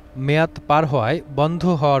কেন্দ্রটিতে মেয়াদ পার হওয়ায় বন্ধ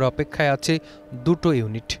হওয়ার অপেক্ষায় আছে দুটো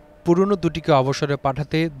ইউনিট। পুরনো দুটিকে অবসরে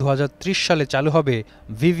পাঠাতে 2030 সালে চালু হবে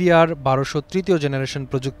ভিভিআর 1200 তৃতীয় জেনারেশন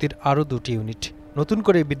প্রযুক্তির আরও দুটি ইউনিট। নতুন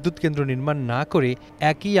করে বিদ্যুৎ কেন্দ্র নির্মাণ না করে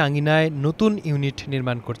একই আঙিনায় নতুন ইউনিট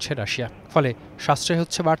নির্মাণ করছে রাশিয়া। ফলে সাশ্রয়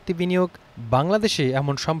হচ্ছে বাড়তি বিনিয়োগ। বাংলাদেশে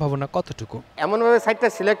এমন সম্ভাবনা কতটুকু? এমনভাবে সাইটটা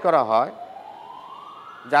সিলেক্ট করা হয়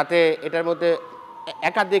যাতে এটার মধ্যে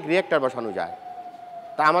একাধিক রিঅ্যাক্টর বসানো যায়।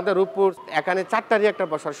 তা আমাদের রূপপুর এখানে 4টা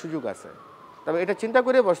রিঅ্যাক্টর বসার সুযোগ আছে। তবে এটা চিন্তা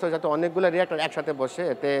করে বসতে যাতে অনেকগুলো রিঅ্যাক্টর একসাথে বসে,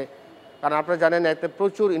 এতে কারণ আপনারা জানেন এতে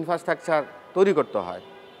প্রচুর ইনফ্রাস্ট্রাকচার তৈরি করতে হয়,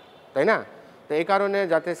 তাই না? তো এই কারণে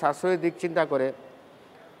যাতে সাশ্রয়ের দিক চিন্তা করে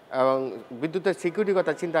এবং বিদ্যুতের সিকিউরিটির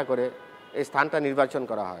কথা চিন্তা করে এই স্থানটা নির্বাচন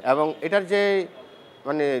করা হয়। এবং এটার যে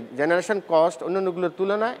মানে জেনারেশন কস্ট অন্যান্যগুলোর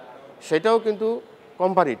তুলনায় সেটাও কিন্তু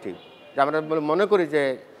কম্পারেটিভ। যে আমরা মনে করি যে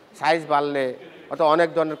সাইজ বাড়লে অত অনেক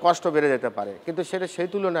ধরনের কষ্ট বেড়ে যেতে পারে, কিন্তু সেটা সেই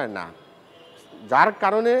তুলনায় না, যার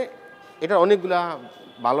কারণে এটার অনেকগুলা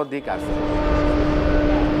ভালো দিক আছে।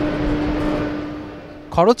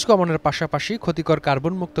 খরচ কমানোর পাশাপাশি ক্ষতিকর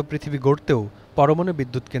কার্বন মুক্ত পৃথিবী গড়তেও পরমাণু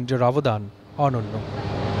বিদ্যুৎ কেন্দ্রের অবদান অনন্য।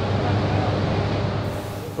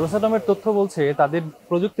 রোসাটমের তথ্য বলছে তাদের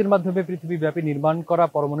প্রযুক্তির মাধ্যমে পৃথিবীব্যাপী নির্মাণ করা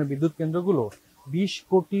পরমাণু বিদ্যুৎ কেন্দ্রগুলো 20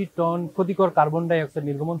 কোটি টন ক্ষতিকর কার্বন ডাই অক্সাইড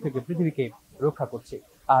নির্গমন থেকে পৃথিবীকে রক্ষা করছে।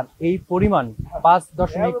 আর এই পরিমাণ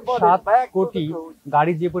 5.7 কোটি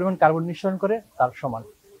গাড়ি যে পরিমাণ কার্বন নিঃসরণ করে তার সমান।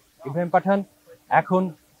 ইব্রাহিম পাঠান, এখন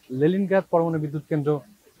লেনিনগ্রাদ পরমাণু বিদ্যুৎ কেন্দ্র,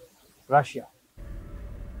 রাশিয়া।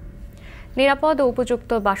 নিরাপদ ও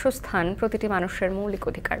উপযুক্ত বাসস্থান প্রতিটি মানুষের মৌলিক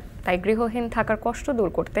অধিকার। তাই গৃহহীন থাকার কষ্ট দূর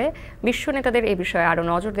করতে বিশ্ব নেতাদের এই বিষয়ে আরও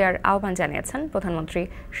নজর দেওয়ার আহ্বান জানিয়েছেন প্রধানমন্ত্রী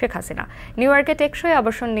শেখ হাসিনা। নিউ ইয়র্কে টেকসই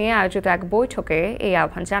আবাসন নিয়ে আয়োজিত এক বৈঠকে এই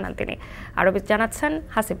আহ্বান জানান তিনি। আরও জানাচ্ছেন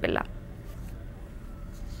হাসিব বিল্লাহ।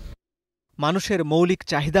 মানুষের মৌলিক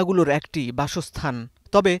চাহিদাগুলোর একটি বাসস্থান।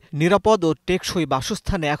 তবে নিরাপদ ও টেকসই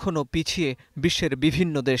বাসস্থানে এখনও পিছিয়ে বিশ্বের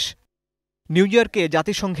বিভিন্ন দেশ। নিউ ইয়র্কে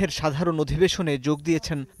জাতিসংঘের সাধারণ অধিবেশনে যোগ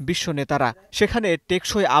দিয়েছেন বিশ্ব নেতারা। সেখানে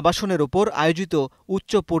টেকসই আবাসনের ওপর আয়োজিত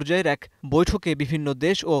উচ্চ পর্যায়ের এক বৈঠকে বিভিন্ন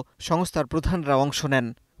দেশ ও সংস্থার প্রধানরা অংশ নেন।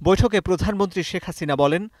 বৈঠকে প্রধানমন্ত্রী শেখ হাসিনা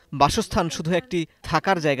বলেন, বাসস্থান শুধু একটি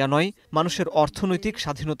থাকার জায়গা নয়, মানুষের অর্থনৈতিক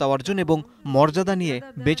স্বাধীনতা অর্জন এবং মর্যাদা নিয়ে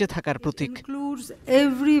বেঁচে থাকার প্রতীক।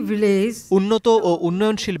 উন্নত ও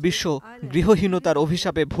উন্নয়নশীল বিশ্ব গৃহহীনতার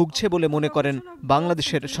অভিশাপে ভুগছে বলে মনে করেন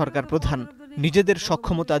বাংলাদেশের সরকার প্রধান। নিজেদের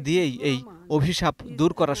সক্ষমতা দিয়েই এই অভিশাপ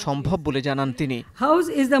দূর করা সম্ভব বলে জানান তিনি। House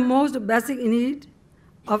is the most basic need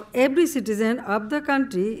of every citizen of the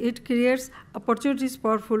country. It creates opportunities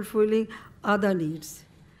for fulfilling other needs.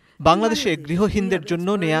 বাংলাদেশে গৃহহীনদের জন্য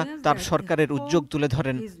নেয়া তার সরকারের উদ্যোগ তুলে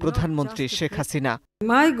ধরেন প্রধানমন্ত্রী Sheikh Hasina.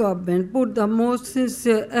 My government put the most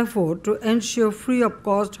sincere effort to ensure free of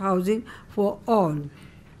cost housing for all.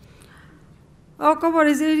 Our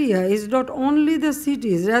coverage area is not only the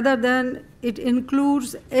cities, rather than it includes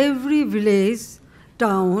every village,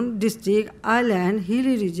 town, district, island,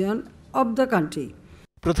 hilly region of the country.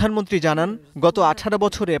 প্রধানমন্ত্রী জানান, গত 18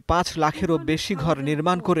 বছরে 5 লাখেরও বেশি ঘর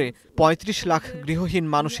নির্মাণ করে 35 লাখ গৃহহীন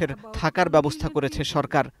মানুষের থাকার ব্যবস্থা করেছে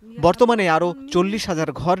সরকার। বর্তমানে আরও 40,000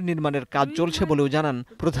 ঘর নির্মাণের কাজ চলছে বলেও জানান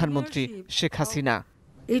প্রধানমন্ত্রী Sheikh Hasina.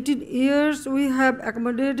 18 years we have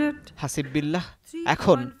accommodated Hasib বিল্লাহ,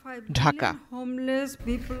 এখন ঢাকা।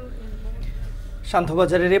 শান্তো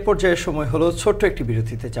বাজারের এ পর্যায়ে সময় হলো ছোট্ট একটি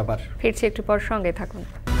বিরতিতে যাবার। ফিরছি একটু পর, সঙ্গে থাকুন।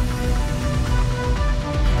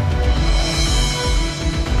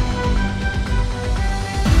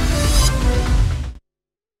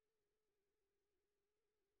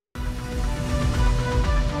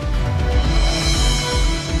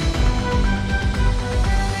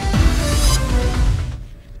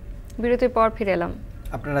 বিরতির পর ফিরে এলাম।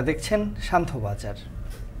 আপনারা দেখছেন শান্তো বাজার।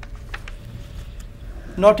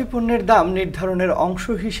 9টি পণ্যের দাম নির্ধারণের অংশ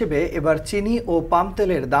হিসেবে এবার চিনি ও পাম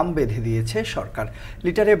তেলের দাম বেঁধে দিয়েছে সরকার।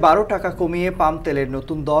 লিটারে 12 টাকা কমিয়ে পাম তেলের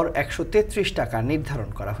নতুন দর 133 টাকা নির্ধারণ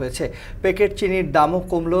করা হয়েছে। প্যাকেট চিনির দামও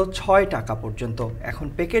কমল 6 টাকা পর্যন্ত। এখন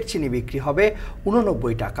প্যাকেট চিনি বিক্রি হবে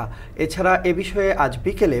 89 টাকা। এছাড়া এ বিষয়ে আজ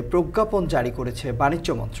বিকেলে প্রজ্ঞাপন জারি করেছে বাণিজ্য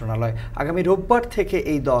মন্ত্রণালয়। আগামী রোববার থেকে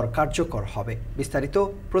এই দর কার্যকর হবে। বিস্তারিত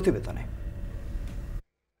প্রতিবেদনে।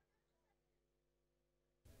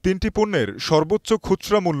 3টি পণ্যের সর্বোচ্চ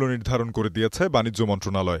খুচরা মূল্য নির্ধারণ করে দিয়েছে বাণিজ্য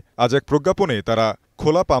মন্ত্রণালয়। আজ এক প্রজ্ঞাপনে তারা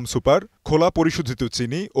খোলা পাম সুপার, খোলা পরিশোধিত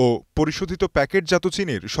চিনি ও পরিশোধিত প্যাকেটজাত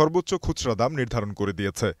চিনির সর্বোচ্চ খুচরা দাম নির্ধারণ করে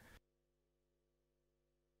দিয়েছে।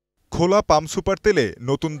 খোলা পাম সুপার তেলে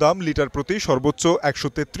নতুন দাম লিটার প্রতি সর্বোচ্চ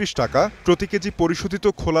 133 টাকা, প্রতি কেজি পরিশোধিত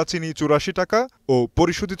খোলা চিনি 84 টাকা ও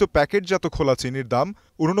পরিশোধিত প্যাকেটজাত খোলা চিনির দাম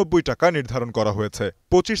 89 টাকা নির্ধারণ করা হয়েছে।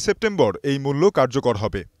 25 সেপ্টেম্বর এই মূল্য কার্যকর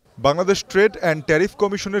হবে। বাংলাদেশ ট্রেড অ্যান্ড ট্যারিফ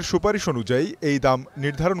কমিশনের সুপারিশ অনুযায়ী এই দাম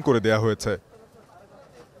নির্ধারণ করে দেয়া হয়েছে।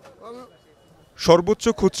 সর্বোচ্চ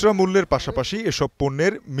খুচরা মূল্যের পাশাপাশি এসব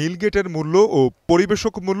পণ্যের মিলগেটের মূল্য ও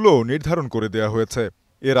পরিবেশক মূল্য নির্ধারণ করে দেয়া হয়েছে।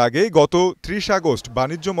 এর আগে গত 30 আগস্ট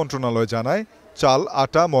বাণিজ্য মন্ত্রণালয় জানায়, চাল,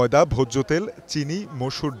 আটা, ময়দা, ভোজ্য তেল, চিনি,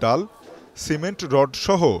 মসুর ডাল, সিমেন্ট রড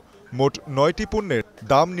সহ মোট 9টি পণ্যের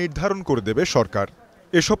দাম নির্ধারণ করে দেবে সরকার।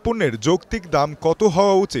 এসব পণ্যের যৌক্তিক দাম কত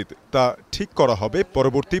হওয়া উচিত তা ঠিক করা হবে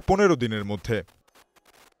পরবর্তী 15 দিনের মধ্যে।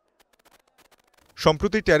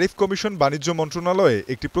 সম্প্রতি ট্যারিফ কমিশন বাণিজ্য মন্ত্রণালয়ে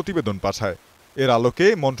একটি প্রতিবেদন পাঠায়। এর আলোকে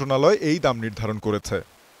মন্ত্রণালয় এই দাম নির্ধারণ করেছে।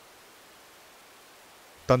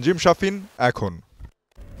 তানজিম শাফিন, এখন।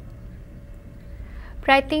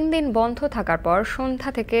 প্রায় 3 দিন বন্ধ থাকার পর সন্ধ্যা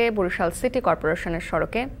থেকে বরিশাল সিটি কর্পোরেশনের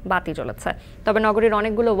সড়কে বাতি জ্বলেছে। তবে নগরীর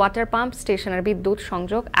অনেকগুলো ওয়াটার পাম্প স্টেশনের বিদ্যুৎ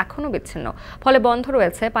সংযোগ এখনও বিচ্ছিন্ন, ফলে বন্ধ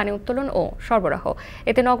রয়েছে পানি উত্তোলন ও সরবরাহ।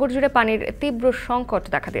 এতে নগর জুড়ে পানির তীব্র সংকট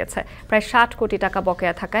দেখা দিয়েছে। প্রায় 60 কোটি টাকা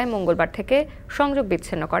বকেয়া থাকায় মঙ্গলবার থেকে সংযোগ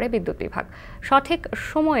বিচ্ছিন্ন করে বিদ্যুৎ বিভাগ। সঠিক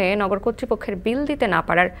সময়ে নগর কর্তৃপক্ষের বিল দিতে না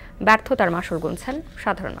পারার ব্যর্থতার মাসুল গুনছেন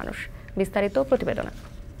সাধারণ মানুষ। বিস্তারিত প্রতিবেদনে।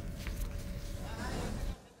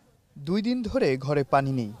 2 দিন ধরে ঘরে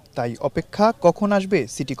পানি নেই, তাই অপেক্ষা কখন আসবে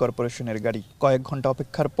সিটি কর্পোরেশনের গাড়ি। কয়েক ঘন্টা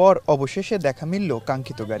অপেক্ষার পর অবশেষে দেখা মিলল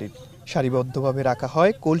কাঙ্ক্ষিত গাড়ির। সারিবদ্ধভাবে রাখা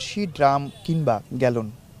হয় কলসি, ড্রাম কিংবা গ্যালন।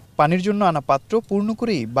 পানির জন্য আনা পাত্র পূর্ণ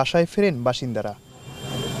করেই বাসায় ফেরেন বাসিন্দারা।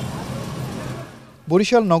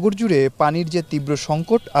 বরিশাল নগর জুড়ে পানির যে তীব্র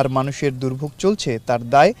সংকট আর মানুষের দুর্ভোগ চলছে তার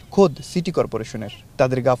দায় খোদ সিটি কর্পোরেশনের।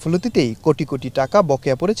 তাদের গাফলতিতেই কোটি কোটি টাকা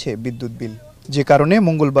বকেয়া পড়েছে বিদ্যুৎ বিল, যে কারণে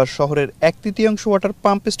মঙ্গলবার শহরের 1/3 ওয়াটার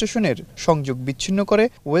পাম্প স্টেশনের সংযোগ বিচ্ছিন্ন করে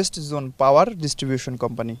West zone power distribution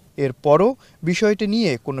company. এরপরও বিষয়টি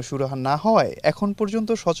নিয়ে কোনো সুরাহা না হওয়ায় এখন পর্যন্ত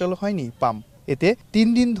সচল হয়নি পাম্প। এতে 3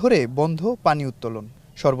 দিন ধরে বন্ধ পানি উত্তোলন।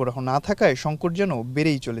 সরবরাহ না থাকায় সংকট যেন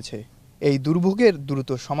বেড়েই চলেছে। এই দুর্ভোগের দ্রুত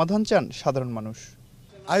সমাধান চান সাধারণ মানুষ।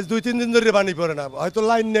 আজ 2-3 দিন ধরে পানি পড়ে না, হয়তো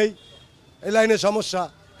লাইন নেই, এই লাইনের সমস্যা,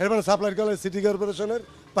 এর মানে সাপ্লাই করে সিটি কর্পোরেশনের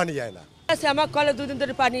পানি যায় না। আমার কলে 2 দিন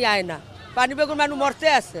ধরে পানি আয় না, পানি বেগুন মানুষ মরতে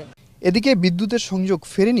আছে। এদিকে বিদ্যুতের সংযোগ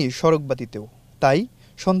ফেরেনি সড়কবাতিতেও, তাই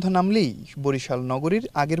সন্ধ্যা নামলেই বরিশাল নগরীর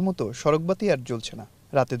আগের মতো সড়কবাতি আর জ্বলছে না।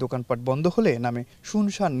 রাতে দোকানপাট বন্ধ হলে নামে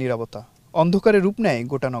শুনশান নীরবতা, অন্ধকারে রূপ নেয়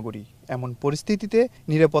গোটা নগরী। এমন পরিস্থিতিতে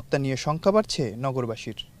নিরাপত্তা নিয়ে শঙ্কা বাড়ছে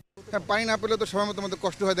নগরবাসীর। পানি না পেলে তো সবার মধ্যে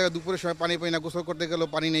কষ্ট হয়, দেখা দুপুরের সময় পানি পাই না, গোসল করতে গেলেও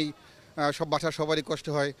পানি নেই, সব বাসার সবারই কষ্ট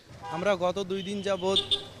হয়। আমরা গত 2 দিন যাবৎ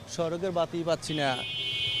সড়কের বাতি পাচ্ছি না,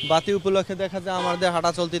 বাতি উপলক্ষে দেখা যায় আমাদের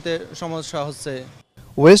হাঁটা চলতে সমস্যা হচ্ছে।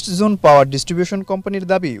 ওয়েস্ট জোন পাওয়ার ডিস্ট্রিবিউশন কোম্পানির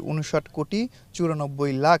দাবি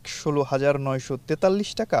 59,94,16,943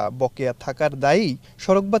 টাকা বকেয়া থাকার দায়েই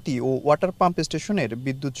সড়কবাতি ও ওয়াটার পাম্প স্টেশনের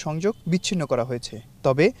বিদ্যুৎ সংযোগ বিচ্ছিন্ন করা হয়েছে।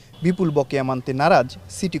 তবে বিপুল বকেয়া মানতে নারাজ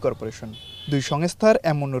সিটি কর্পোরেশন। দুই সংস্থার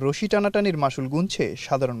এমন রশি টানাটানির মাসুল গুনছে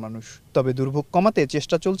সাধারণ মানুষ। তবে দুর্ভোগ কমাতে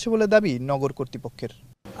চেষ্টা চলছে বলে দাবি নগর কর্তৃপক্ষের।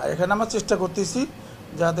 এখানে আমরা চেষ্টা করতেছি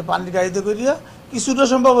যাতে পানির গাড়িতে করিয়া কিছুটা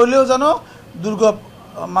সম্ভব হলেও যেন দুর্গম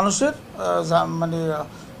মানুষের মানে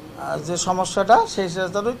যে সমস্যাটা সেই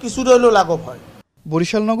কিছুটা হলেও লাঘব হয়।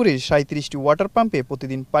 বরিশাল নগরীর 37টি ওয়াটার পাম্পে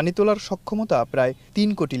প্রতিদিন পানি তোলার সক্ষমতা প্রায় 3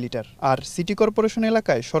 কোটি লিটার, আর সিটি কর্পোরেশন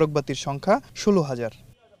এলাকায় সড়কবাতির সংখ্যা 16,000।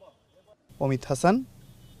 অমিত হাসান,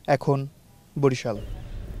 এখন বরিশাল।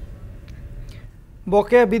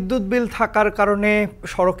 বকেয়া বিদ্যুৎ বিল থাকার কারণে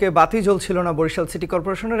সড়কে বাতি জ্বলছিল না বরিশাল সিটি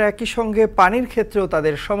কর্পোরেশনের। একই সঙ্গে পানির ক্ষেত্রেও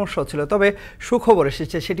তাদের সমস্যা ছিল। তবে সুখবর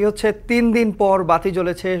এসেছে, সেটি হচ্ছে 3 দিন পর বাতি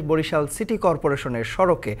জ্বলেছে বরিশাল সিটি কর্পোরেশনের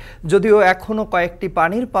সড়কে, যদিও এখনও কয়েকটি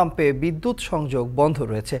পানির পাম্পে বিদ্যুৎ সংযোগ বন্ধ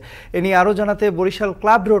রয়েছে। এ নিয়ে আরও জানাতে বরিশাল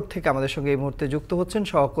ক্লাব রোড থেকে আমাদের সঙ্গে এই মুহূর্তে যুক্ত হচ্ছেন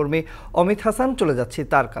সহকর্মী অমিত হাসান। চলে যাচ্ছি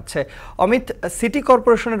তার কাছে। অমিত, সিটি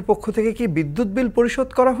কর্পোরেশনের পক্ষ থেকে কি বিদ্যুৎ বিল পরিশোধ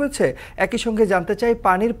করা হয়েছে? একই সঙ্গে জানতে চাই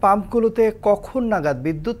পানির পাম্পগুলোতে কখন নাগাদ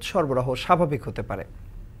বিদ্যুৎ সরবরাহ স্বাভাবিক হতে পারে?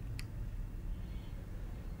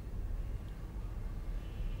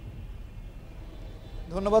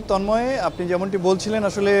 ধন্যবাদ তন্ময়। আপনি যেমনটি বলছিলেন,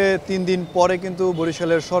 আসলে 3 দিন পরে কিন্তু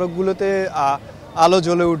বরিশালের সড়কগুলোতে আলো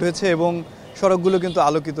জ্বলে উঠেছে এবং সড়কগুলো কিন্তু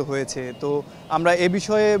আলোকিত হয়েছে। তো আমরা এ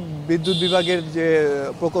বিষয়ে বিদ্যুৎ বিভাগের যে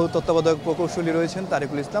তত্ত্বাবধায়ক প্রকৌশলী রয়েছেন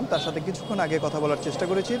তারিকুল ইসলাম, তার সাথে কিছুক্ষণ আগে কথা বলার চেষ্টা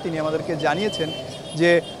করেছি। তিনি আমাদেরকে জানিয়েছেন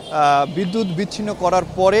যে বিদ্যুৎ বিচ্ছিন্ন করার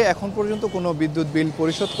পরে এখন পর্যন্ত কোনো বিদ্যুৎ বিল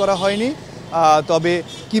পরিশোধ করা হয়নি। তবে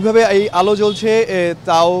কিভাবে এই আলো জ্বলছে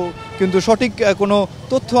তাও কিন্তু সঠিক কোনো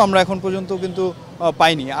তথ্য আমরা এখন পর্যন্ত কিন্তু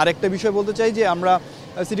পাইনি। আরেকটা বিষয় বলতে চাই যে আমরা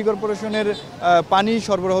সিটি কর্পোরেশনের পানি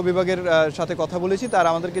সরবরাহ বিভাগের সাথে কথা বলেছি। তারা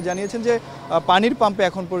আমাদেরকে জানিয়েছেন যে পানির পাম্পে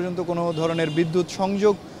এখন পর্যন্ত কোনো ধরনের বিদ্যুৎ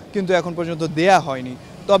সংযোগ কিন্তু এখন পর্যন্ত দেয়া হয়নি।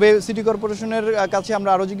 তবে সিটি কর্পোরেশনের কাছে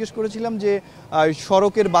আমরা আরও জিজ্ঞেস করেছিলাম যে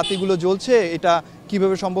সড়কের বাতিগুলো জ্বলছে এটা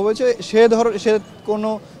কিভাবে সম্ভব হয়েছে,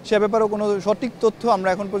 সে ব্যাপারেও কোনো সঠিক তথ্য আমরা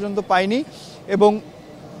এখন পর্যন্ত পাইনি। এবং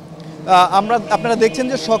আপনারা দেখছেন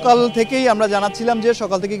যে সকাল থেকেই আমরা জানাচ্ছিলাম যে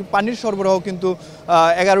সকাল থেকে পানির সরবরাহ কিন্তু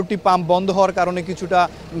 11টি পাম্প বন্ধ হওয়ার কারণে কিছুটা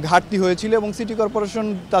ঘাটতি হয়েছিল এবং সিটি কর্পোরেশন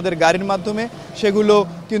তাদের গাড়ির মাধ্যমে সেগুলো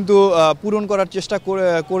কিন্তু পূরণ করার চেষ্টা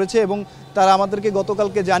করেছে। এবং তারা আমাদেরকে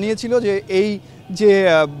গতকালকে জানিয়েছিল যে এই যে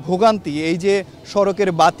ভোগান্তি, এই যে সড়কের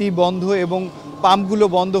বাতি বন্ধ এবং পাম্পগুলো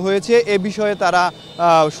বন্ধ হয়েছে, এ বিষয়ে তারা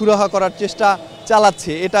সুরাহা করার চেষ্টা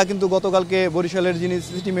চালাচ্ছে। এটা কিন্তু গতকালকে বরিশালের যিনি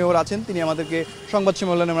সিটি মেয়র আছেন তিনি আমাদেরকে সংবাদ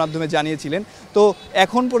সম্মেলনের মাধ্যমে জানিয়েছিলেন। তো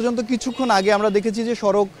এখন পর্যন্ত কিছুক্ষণ আগে আমরা দেখেছি যে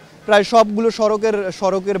প্রায় সবগুলো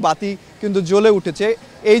সড়কের বাতি কিন্তু জ্বলে উঠেছে।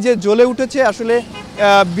 এই যে জ্বলে উঠেছে, আসলে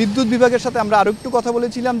বিদ্যুৎ বিভাগের সাথে আমরা আরও একটু কথা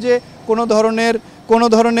বলেছিলাম যে কোনো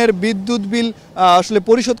ধরনের বিদ্যুৎ বিল আসলে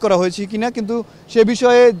পরিশোধ করা হয়েছে কিনা, কিন্তু সে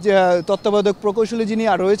বিষয়ে তত্ত্বাবধায়ক প্রকৌশলী যিনি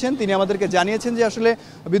রয়েছেন তিনি আমাদেরকে জানিয়েছেন যে আসলে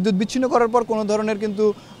বিদ্যুৎ বিচ্ছিন্ন করার পর কোনো ধরনের কিন্তু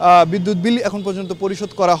বিদ্যুৎ বিল এখন পর্যন্ত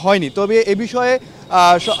পরিশোধ করা হয়নি। তবে এ বিষয়ে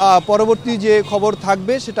পরবর্তী যে খবর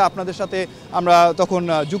থাকবে সেটা আপনাদের সাথে আমরা তখন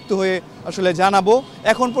যুক্ত হয়ে আসলে জানাবো।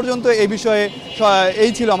 এখন পর্যন্ত এই বিষয়ে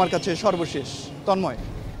এই ছিল আমার কাছে সর্বশেষ। তন্ময়,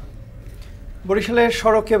 বরিশালের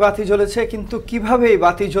সড়কে বাতি জ্বলেছে, কিন্তু কিভাবে এই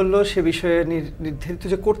বাতি জ্বললো সে বিষয়ে নির্ধারিত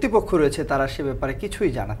যে কর্তৃপক্ষ রয়েছে তারা সে ব্যাপারে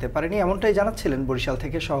কিছুই জানাতে পারেনি, এমনটাই জানাচ্ছিলেন বরিশাল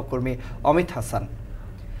থেকে সহকর্মী অমিত হাসান।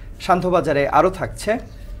 সান্ধ্য বাজারে আরও থাকছে।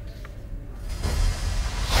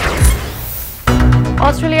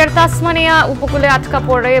 অস্ট্রেলিয়ার তাসমানিয়া উপকূলে আটকা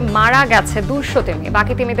পড়ে মারা গেছে 200 তিমি।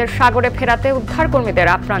 বাকি তিমিদের সাগরে ফেরাতে উদ্ধারকর্মীদের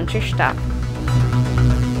আপ্রাণ চেষ্টা।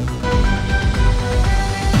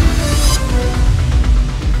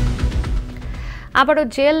 আবারও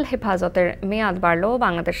জেল হেফাজতের মেয়াদ বাড়ল।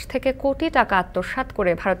 বাংলাদেশ থেকে কোটি টাকা আত্মসাৎ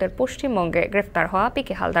করে ভারতের পশ্চিমবঙ্গে গ্রেফতার হওয়া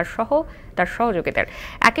পিকে হালদার সহ তার সহযোগীদের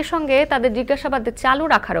একই সঙ্গে তাদের জিজ্ঞাসাবাদ চালু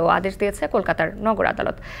রাখারও আদেশ দিয়েছে কলকাতার নগর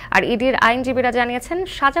আদালত। আর ইডির আইনজীবীরা জানিয়েছেন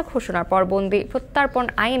সাজা ঘোষণার পর বন্দি প্রত্যর্পণ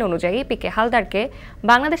আইন অনুযায়ী পিকে হালদারকে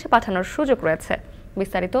বাংলাদেশে পাঠানোর সুযোগ রয়েছে।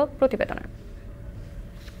 বিস্তারিত প্রতিবেদনে।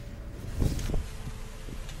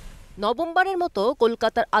 নভেম্বরের মতো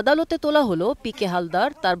কলকাতার আদালতে তোলা হলো পিকে হালদার,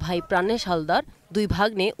 তার ভাই প্রাণেশ হালদার, দুই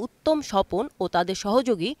ভাগ্নে উত্তম, স্বপন ও তাদের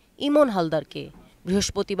সহযোগী ইমন হালদারকে।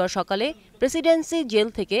 বৃহস্পতিবার সকালে প্রেসিডেন্সি জেল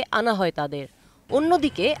থেকে আনা হয় তাদের।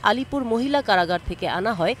 অন্যদিকে আলিপুর মহিলা কারাগার থেকে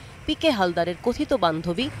আনা হয় পিকে হালদারের কথিত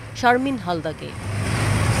বান্ধবী শারমিন হালদারকে।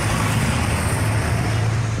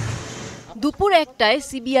 দুপুর 1টায়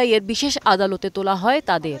সিবিআই এর বিশেষ আদালতে তোলা হয়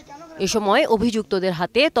তাদের। এ সময় অভিযুক্তদের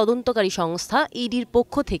হাতে তদন্তকারী সংস্থা ইডির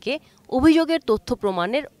পক্ষ থেকে অভিযোগের তথ্য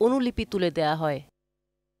প্রমাণের অনুলিপি তুলে দেয়া হয়।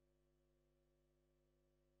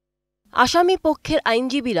 আসামি পক্ষের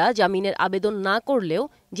আইনজীবীরা জামিনের আবেদন না করলেও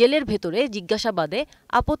জেলের ভেতরে জিজ্ঞাসাবাদে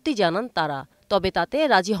আপত্তি জানান তারা, তবে তাতে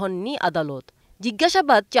রাজি হননি আদালত।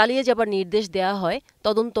 জিজ্ঞাসাবাদ চালিয়ে যাবার নির্দেশ দেয়া হয়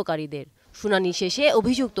তদন্তকারীদের। শুনানি শেষে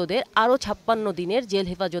অভিযুক্তদের আরও 56 দিনের জেল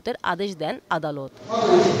হেফাজতের আদেশ দেন আদালত।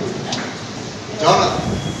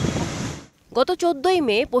 গত 14ই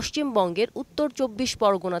মে পশ্চিমবঙ্গের উত্তর 24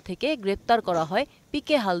 পরগনা থেকে গ্রেপ্তার করা হয়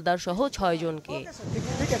পিকে হালদার সহ 6 জনকে।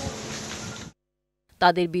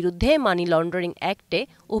 তাদের বিরুদ্ধে মানি লন্ডারিং অ্যাক্টে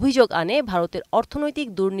অভিযোগ আনে ভারতের অর্থনৈতিক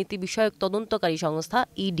দুর্নীতি বিষয়ক তদন্তকারী সংস্থা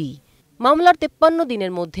ইডি। মামলার 53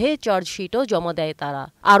 দিনের মধ্যে চার্জশিটও জমা দেয় তারা।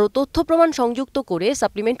 আরও তথ্য প্রমাণ সংযুক্ত করে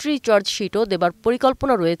সাপ্লিমেন্টারি চার্জশিটও দেবার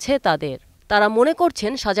পরিকল্পনা রয়েছে তাদের। তারা মনে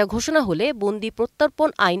করছেন সাজা ঘোষণা হলে বন্দি প্রত্যর্পণ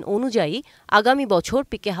আইন অনুযায়ী আগামী বছর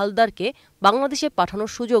পিকে হালদারকে বাংলাদেশে পাঠানোর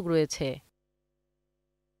সুযোগ রয়েছে।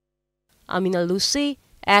 আমিনা লুসি,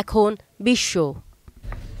 এখন বিশ্ব।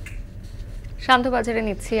 শান্ত বাজারে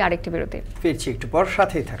নিচ্ছি আরেকটি বিরতি, ফিরছি একটু পর,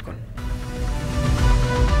 সাথেই থাকুন।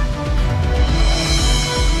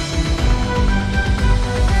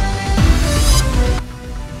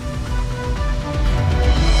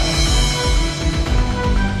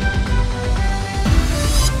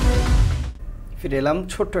 ফিরে এলাম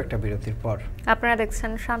ছোট্ট একটা বিরতির পর। আপনারা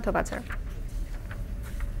দেখছেন শান্ত বাজার।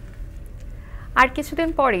 আর কিছুদিন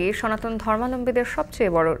পরেই সনাতন ধর্মাবলম্বীদের সবচেয়ে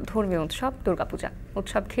বড় ধর্মীয় উৎসব দুর্গাপূজা।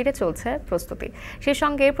 উৎসব ঘিরে চলছে প্রস্তুতি, সেই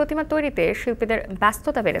সঙ্গে প্রতিমা তৈরিতে শিল্পীদের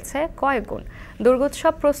ব্যস্ততা বেড়েছে কয়েক গুণ।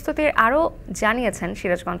 দুর্গোৎসব প্রস্তুতির আরও জানিয়েছেন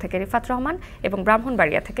সিরাজগঞ্জ থেকে রিফাত রহমান এবং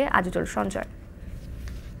ব্রাহ্মণবাড়িয়া থেকে আজিজুল সঞ্জয়।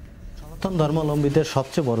 সনাতন ধর্মাবলম্বীদের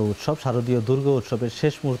সবচেয়ে বড় উৎসব শারদীয় দুর্গা উৎসবের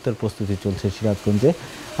শেষ মুহূর্তের প্রস্তুতি চলছে সিরাজগঞ্জে।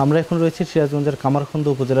 আমরা এখন রয়েছি সিরাজগঞ্জের কামারখন্দ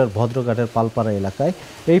উপজেলার ভদ্রঘাটের পালপাড়া এলাকায়।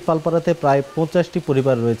 এই পালপাড়াতে প্রায় 50টি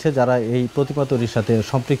পরিবার রয়েছে যারা এই প্রতিমা তৈরির সাথে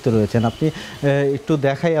সম্পৃক্ত রয়েছেন। আপনি একটু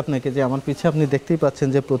দেখাই আপনাকে, যে আমার পিছে আপনি দেখতেই পাচ্ছেন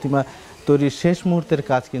যে প্রতিমা তৈরির শেষ মুহূর্তের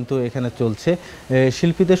কাজ কিন্তু এখানে চলছে।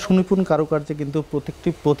 শিল্পীদের সুনিপুণ কারুকার্যে কিন্তু প্রত্যেকটি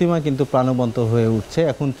প্রতিমা কিন্তু প্রাণবন্ত হয়ে উঠছে।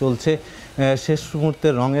 এখন চলছে শেষ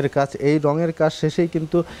মুহূর্তের রঙের কাজ। এই রঙের কাজ শেষেই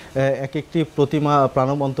কিন্তু এক একটি প্রতিমা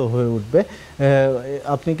প্রাণবন্ত হয়ে উঠবে।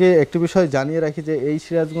 আপনাকে একটি বিষয় জানিয়ে রাখি যে এই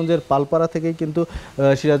সিরাজগঞ্জের পালপাড়া থেকেই কিন্তু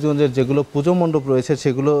সিরাজগঞ্জের যেগুলো পুজো মণ্ডপ রয়েছে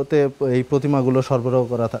সেগুলোতে এই প্রতিমাগুলো সরবরাহ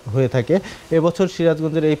করা হয়ে থাকে। এবছর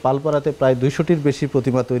সিরাজগঞ্জের এই পালপাড়াতে প্রায় 200টির বেশি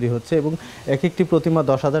প্রতিমা তৈরি হচ্ছে এবং এক একটি প্রতিমা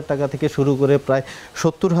 10,000 টাকা থেকে শুরু করে প্রায়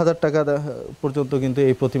 70,000 টাকা পর্যন্ত কিন্তু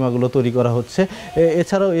এই প্রতিমাগুলো তৈরি করা হচ্ছে।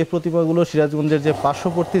 এছাড়াও এই প্রতিমাগুলো সিরাজগঞ্জের যে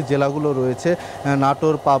পার্শ্ববর্তী জেলাগুলো রয়েছে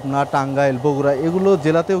নাটোর, পাবনা, টাঙ্গাইল, বগুড়া, এগুলো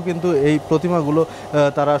জেলাতেও কিন্তু এই প্রতিমাগুলো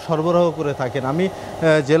তারা সরবরাহ করে থাকেন। আমি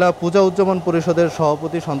জেলা পূজা উদযাপন পরিষদের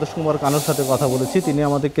সভাপতি সন্তোষ কুমার কানোর সাথে কথা বলেছি। তিনি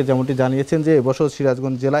আমাদেরকে যেমনটি জানিয়েছেন যে এবছর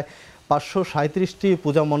সিরাজগঞ্জ জেলায় 537টি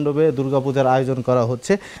পূজা মণ্ডপে দুর্গাপূজার আয়োজন করা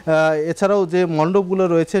হচ্ছে। এছাড়াও যে মণ্ডপগুলো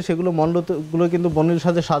রয়েছে সেগুলো মণ্ডপগুলো কিন্তু বর্ণিল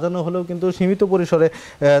সাজে সাজানো হলেও কিন্তু সীমিত পরিসরে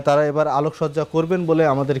তারা এবার আলোকসজ্জা করবেন বলে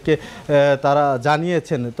আমাদেরকে তারা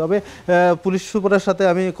জানিয়েছেন। তবে পুলিশ সুপারের সাথে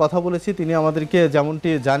আমি কথা বলেছি, তিনি আমাদেরকে যেমনটি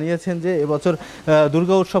জানিয়েছেন যে এবছর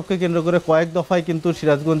দুর্গা উৎসবকে কেন্দ্র করে কয়েক দফায় কিন্তু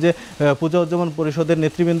সিরাজগঞ্জে পূজা উদযাপন পরিষদের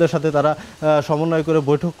নেতৃবৃন্দের সাথে তারা সমন্বয় করে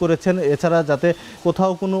বৈঠক করেছেন। এছাড়া যাতে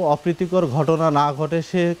কোথাও কোনো অপ্রীতিকর ঘটনা না ঘটে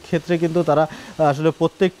সেক্ষেত্রে কিন্তু তারা আসলে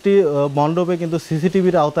প্রত্যেকটি মণ্ডপে কিন্তু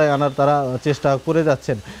সিসিটিভির আওতায় আনার তারা চেষ্টা করে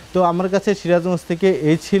যাচ্ছেন। তো আমার কাছে সিরাজগঞ্জ থেকে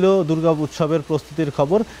এই ছিল দুর্গা উৎসবের প্রস্তুতির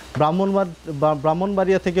খবর।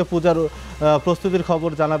 ব্রাহ্মণবাড়িয়া থেকে পূজার প্রস্তুতির খবর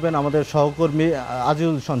জানাবেন আমাদের সহকর্মী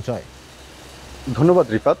আজিজুল সঞ্জয়। ধন্যবাদ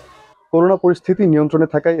রিফাত। করোনা পরিস্থিতি নিয়ন্ত্রণে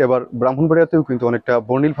থাকায় এবার ব্রাহ্মণবাড়িয়াতেও কিন্তু অনেকটা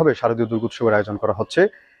বর্ণিলভাবে শারদীয় দুর্গোৎসবের আয়োজন করা হচ্ছে।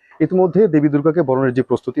 ইতিমধ্যে দেবী দুর্গাকে বরণের যে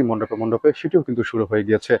প্রস্তুতি মণ্ডপে মণ্ডপে সেটিও কিন্তু শুরু হয়ে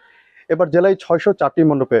গিয়েছে। এবার জেলায় 604টি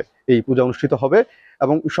মণ্ডপে এই পূজা অনুষ্ঠিত হবে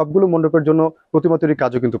এবং সবগুলো মণ্ডপের জন্য প্রতিমা তৈরির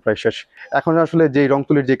কাজও কিন্তু প্রায় শেষ। এখন আসলে যে রং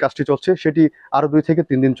তুলির যে কাজটি চলছে সেটি আরও 2 থেকে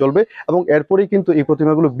 3 দিন চলবে এবং এরপরেই কিন্তু এই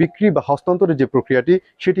প্রতিমাগুলো বিক্রি বা হস্তান্তরের যে প্রক্রিয়াটি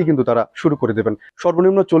সেটি কিন্তু তারা শুরু করে দেবেন।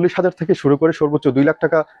 সর্বনিম্ন 40,000 থেকে শুরু করে সর্বোচ্চ 2 লাখ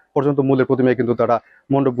টাকা পর্যন্ত মূল্যের প্রতিমা কিন্তু তারা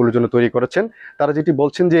মণ্ডপগুলোর জন্য তৈরি করেছেন। তারা যেটি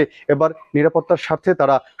বলছেন যে এবার নিরাপত্তার স্বার্থে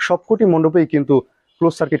তারা সবকটি মণ্ডপেই কিন্তু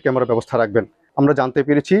ক্লোজ সার্কিট ক্যামেরা ব্যবস্থা রাখবেন। আমরা জানতে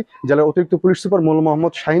পেরেছি জেলার অতিরিক্ত পুলিশ সুপার মোল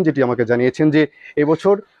মোহাম্মদ শাহিন যেটি আমাকে জানিয়েছেন যে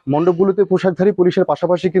এবছর মণ্ডপগুলোতে পোশাকধারী পুলিশের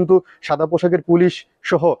পাশাপাশি কিন্তু সাদা পোশাকের পুলিশ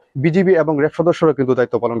সহ বিজিবি এবং র্যাব সদস্যরা কিন্তু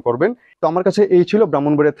দায়িত্ব পালন করবেন। তো আমার কাছে এই ছিল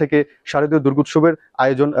ব্রাহ্মণবাড়িয়া থেকে শারদীয় দুর্গোৎসবের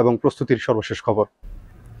আয়োজন এবং প্রস্তুতির সর্বশেষ খবর।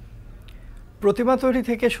 প্রতিমা তৈরি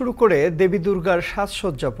থেকে শুরু করে দেবী দুর্গার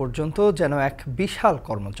সাজসজ্জা পর্যন্ত যেন এক বিশাল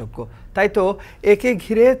কর্মযজ্ঞ। তাই তো একে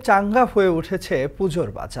ঘিরে চাঙ্গা হয়ে উঠেছে পুজোর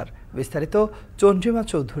বাজার। বিস্তারিত চন্দ্রিমা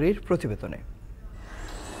চৌধুরীর প্রতিবেদনে।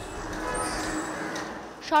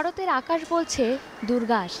 শরতের আকাশ বলছে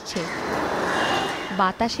দুর্গা আসছে,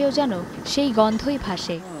 বাতাসেও যেন সেই গন্ধই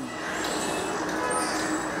ভাসে।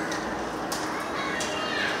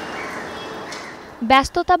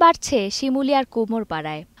 ব্যস্ততা বাড়ছে শিমুলিয়ার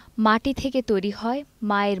কুমোরপাড়ায়। মাটি থেকে তৈরি হয়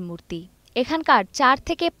মায়ের মূর্তি। এখানকার 4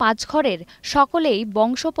 থেকে 5 ঘরের সকলেই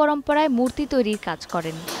বংশ পরম্পরায় মূর্তি তৈরির কাজ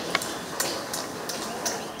করেন।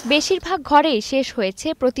 বেশিরভাগ ঘরেই শেষ হয়েছে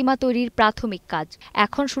প্রতিমা তৈরির প্রাথমিক কাজ,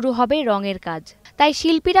 এখন শুরু হবে রঙের কাজ। তাই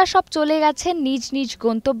শিল্পীরা সব চলে গেছেন নিজ নিজ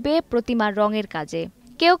গন্তব্যে প্রতিমার রঙের কাজে।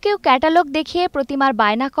 কেউ কেউ ক্যাটালগ দেখিয়ে প্রতিমার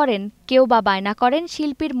বায়না করেন, কেউ বা বায়না করেন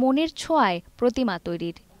শিল্পীর মনের ছোঁয়ায় প্রতিমা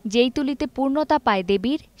তৈরির। যেই তুলিতে পূর্ণতা পায়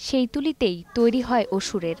দেবীর, সেই তুলিতেই তৈরি হয়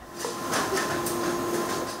অসুরের।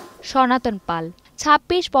 সনাতন পাল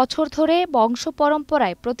 26 বছর ধরে বংশ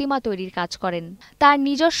পরম্পরায় প্রতিমা তৈরির কাজ করেন। তার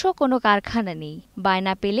নিজস্ব কোনো কারখানা নেই,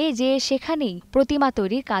 বায়না পেলে যে সেখানেই প্রতিমা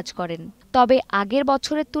তৈরির কাজ করেন। তবে আগের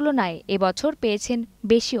বছরের তুলনায় এবছর পেয়েছেন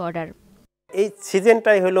বেশি অর্ডার। এই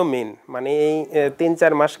সিজনটাই হলো মেন, মানে এই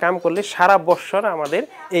 3-4 মাস কাম করলে সারা বছর আমাদের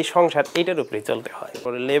এই সংসার এইটার উপরেই চলতে হয়।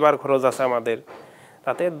 লেবার খরচ আছে আমাদের,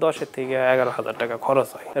 তাতে 10 থেকে 11,000 টাকা খরচ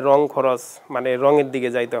হয়। রং খরচ, মানে রঙের দিকে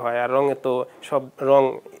যাইতে হয়, আর রঙে তো সব রং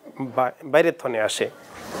বাইরের থনে আসে।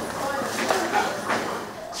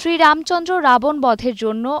 শ্রীরামচন্দ্র রাবণ বধের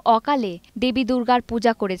জন্য অকালে দেবী দুর্গার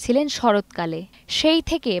পূজা করেছিলেন শরৎকালে। সেই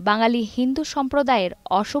থেকে বাঙালি হিন্দু সম্প্রদায়ের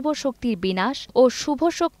অশুভ শক্তির বিনাশ ও শুভ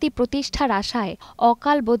শক্তি প্রতিষ্ঠার আশায়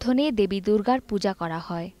অকাল বোধনে দেবী দুর্গার পূজা করা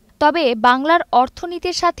হয়। তবে বাংলার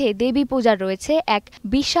অর্থনীতির সাথে দেবী পূজার রয়েছে এক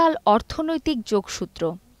বিশাল অর্থনৈতিক যোগসূত্র।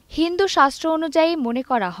 হিন্দু শাস্ত্র অনুযায়ী মনে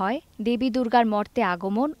করা হয় দেবী দুর্গার মর্তে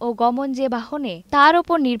আগমন ও গমন যে বাহনে, তার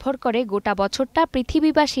ওপর নির্ভর করে গোটা বছরটা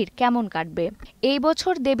পৃথিবীবাসীর কেমন কাটবে। এই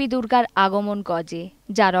বছর দেবী দুর্গার আগমন গজে,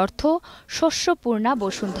 যার অর্থ শস্যপূর্ণা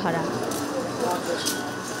বসুন্ধরা।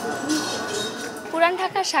 পুরান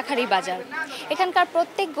ঢাকার শাঁখারী বাজার, এখানকার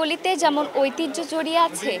প্রত্যেক গলিতে যেমন ঐতিহ্য জড়িয়ে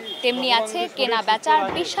আছে, তেমনি আছে কেনা বেচার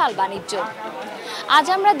বিশাল বাণিজ্য। আজ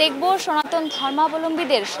আমরা দেখব সনাতন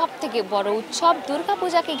ধর্মাবলম্বীদের সবথেকে বড় উৎসব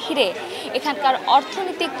দুর্গাপূজাকে ঘিরে এখানকার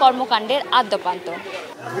অর্থনৈতিক কর্মকাণ্ডের আদ্যপ্রান্ত।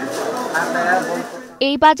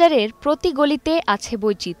 এই বাজারের প্রতি গলিতে আছে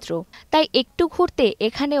বৈচিত্র্য, তাই একটু ঘুরতে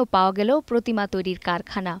এখানেও পাওয়া গেল প্রতিমা তৈরির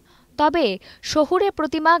কারখানা। তবে শহুরে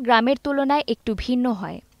প্রতিমা গ্রামের তুলনায় একটু ভিন্ন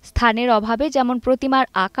হয়। স্থানের অভাবে যেমন প্রতিমার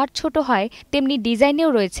আকার ছোট হয়, তেমনি ডিজাইনেও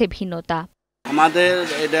রয়েছে ভিন্নতা। আমাদের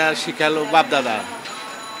এটা শিখালো বাপ দাদা,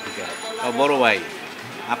 বড় ভাই,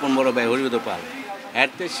 আপন বড় ভাই হরিবদ পাল,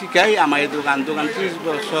 এতে শিখাই আমার এই দোকান 30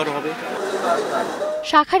 বছর হবে।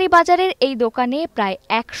 শাঁখারী বাজারের এই দোকানে প্রায়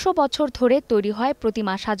 100 বছর ধরে তৈরি হয়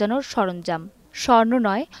প্রতিমা সাজানোর সরঞ্জাম। স্বর্ণ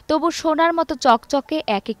নয়, তবু সোনার মতো চকচকে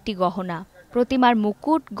এক একটি গহনা। প্রতিমার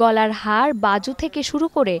মুকুট, গলার হার, বাজু থেকে শুরু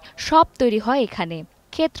করে সব তৈরি হয় এখানে।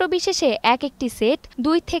 ক্ষেত্র বিশেষে এক একটি সেট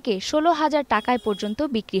 2 থেকে 16,000 টাকায় পর্যন্ত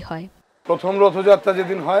বিক্রি হয়। প্রথম রথযাত্রা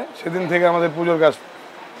যেদিন হয় সেদিন থেকে আমাদের পুজোর কাজ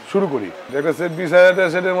শুরু করি। একটা সেট 20,000 টাকা,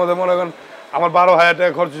 সেটের মধ্যে মনে করেন আমার 12,000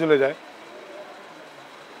 টাকা খরচ চলে যায়।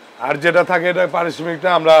 আর যেটা থাকে এটা পারিশ্রমিকটা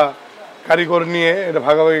আমরা কারিগর নিয়ে এটা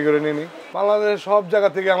ভাগাভাগি করে নিই। বাংলাদেশের সব জায়গা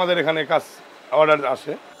থেকে আমাদের এখানে কাজ অর্ডার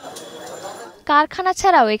আসে। কারখানা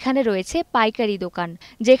ছাড়াও এখানে রয়েছে পাইকারি দোকান,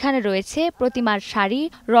 যেখানে রয়েছে প্রতিমার শাড়ি,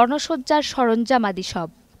 রণসজ্জার সরঞ্জাম আদি সব।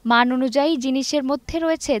 মান অনুযায়ী জিনিসের মধ্যে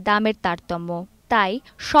রয়েছে দামের তারতম্য। তাই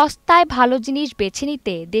সস্তায় ভালো জিনিস বেছে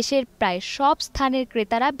নিতে দেশের প্রায় সব স্থানের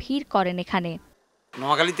ক্রেতারা ভিড় করেন এখানে।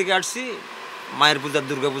 নোয়াখালী থেকে আসছি, মায়ের পূজার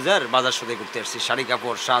দুর্গা পূজার বাজার সদাই করতে আসছি, শাড়ি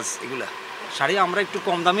কাপড় সাজ এগুলা। শাড়ি আমরা একটু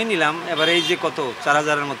কম দামে নিলাম, এবার এই যে কত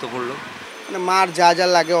 4,000-এর মতো পড়লো। মানে মার যা যা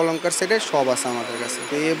লাগে অলংকার সেটে সব আছে আমাদের কাছে।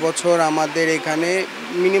 তো এই বছর আমাদের এখানে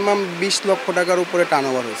মিনিমাম 20 লক্ষ টাকার উপরে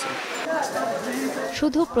টার্নওভার হয়েছে।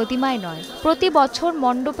 শুধু প্রতিমায় নয়, প্রতি বছর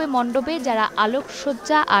মণ্ডপে মণ্ডপে যারা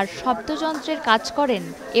আলোকসজ্জা আর শব্দযন্ত্রের কাজ করেন,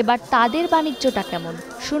 এবার তাদের বাণিজ্যটা কেমন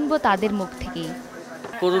শুনবো তাদের মুখ থেকেই।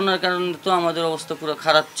 করোনার কারণে তো আমাদের অবস্থা পুরো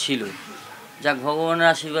খারাপ ছিল, যাক ভগবানের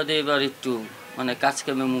আশীর্বাদে এবার একটু মানে কাজ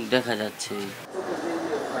কামে মুখ দেখা যাচ্ছে।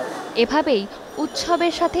 এভাবেই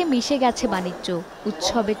উৎসবের সাথে মিশে গেছে বাণিজ্য।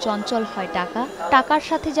 উৎসবে চঞ্চল হয় টাকা, টাকার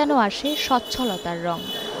সাথে যেন আসে সচ্ছলতার রং।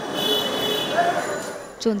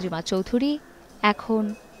 চন্দ্রিমা চৌধুরী, এখন,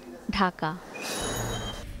 ঢাকা।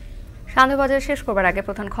 সান্ধ্য বাজার শেষ করবার আগে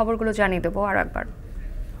প্রধান খবরগুলো জানিয়ে দেবো আর একবার।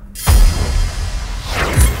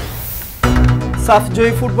 সাফ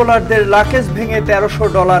জয়ী ফুটবলারদের লাকেজ ভেঙে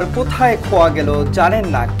 $1300 কোথায় খোয়া গেল জানেন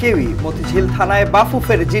না কেউই, মতিঝিল থানায়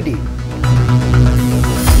বাফুফের জিডি।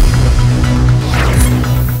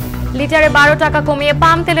 লিটারে 12 টাকা কমিয়ে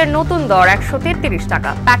পাম তেলের নতুন দর 133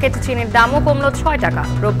 টাকা। প্যাকেট চিনির দামও কমল 6 টাকা,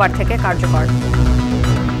 রোববার থেকে কার্যকর।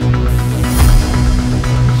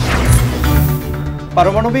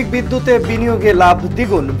 পারমাণবিক বিদ্যুতে বিনিয়োগে লাভ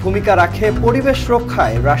দ্বিগুণ, ভূমিকা রাখে পরিবেশ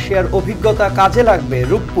রক্ষায়, রাশিয়ার অভিজ্ঞতা কাজে লাগবে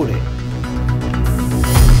রূপপুরে।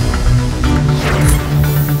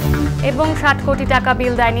 এবং 60 কোটি টাকা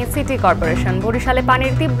বিল দেয়নি সিটি কর্পোরেশন। বরিশালে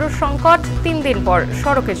পানির তীব্র সংকট, 3 দিন পর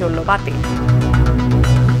সড়কে চলল বাতি।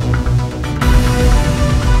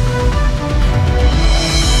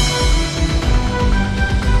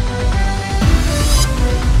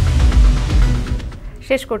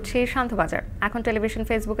 শেষ করছি শান্ত বাজার। এখন টেলিভিশন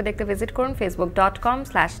ফেসবুকে দেখতে ভিজিট করুন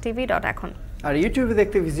facebook.com/tv.ekhon। আর ইউটিউবে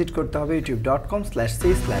দেখতে ভিজিট করতে হবে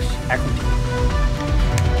youtube.com/c/ekhon।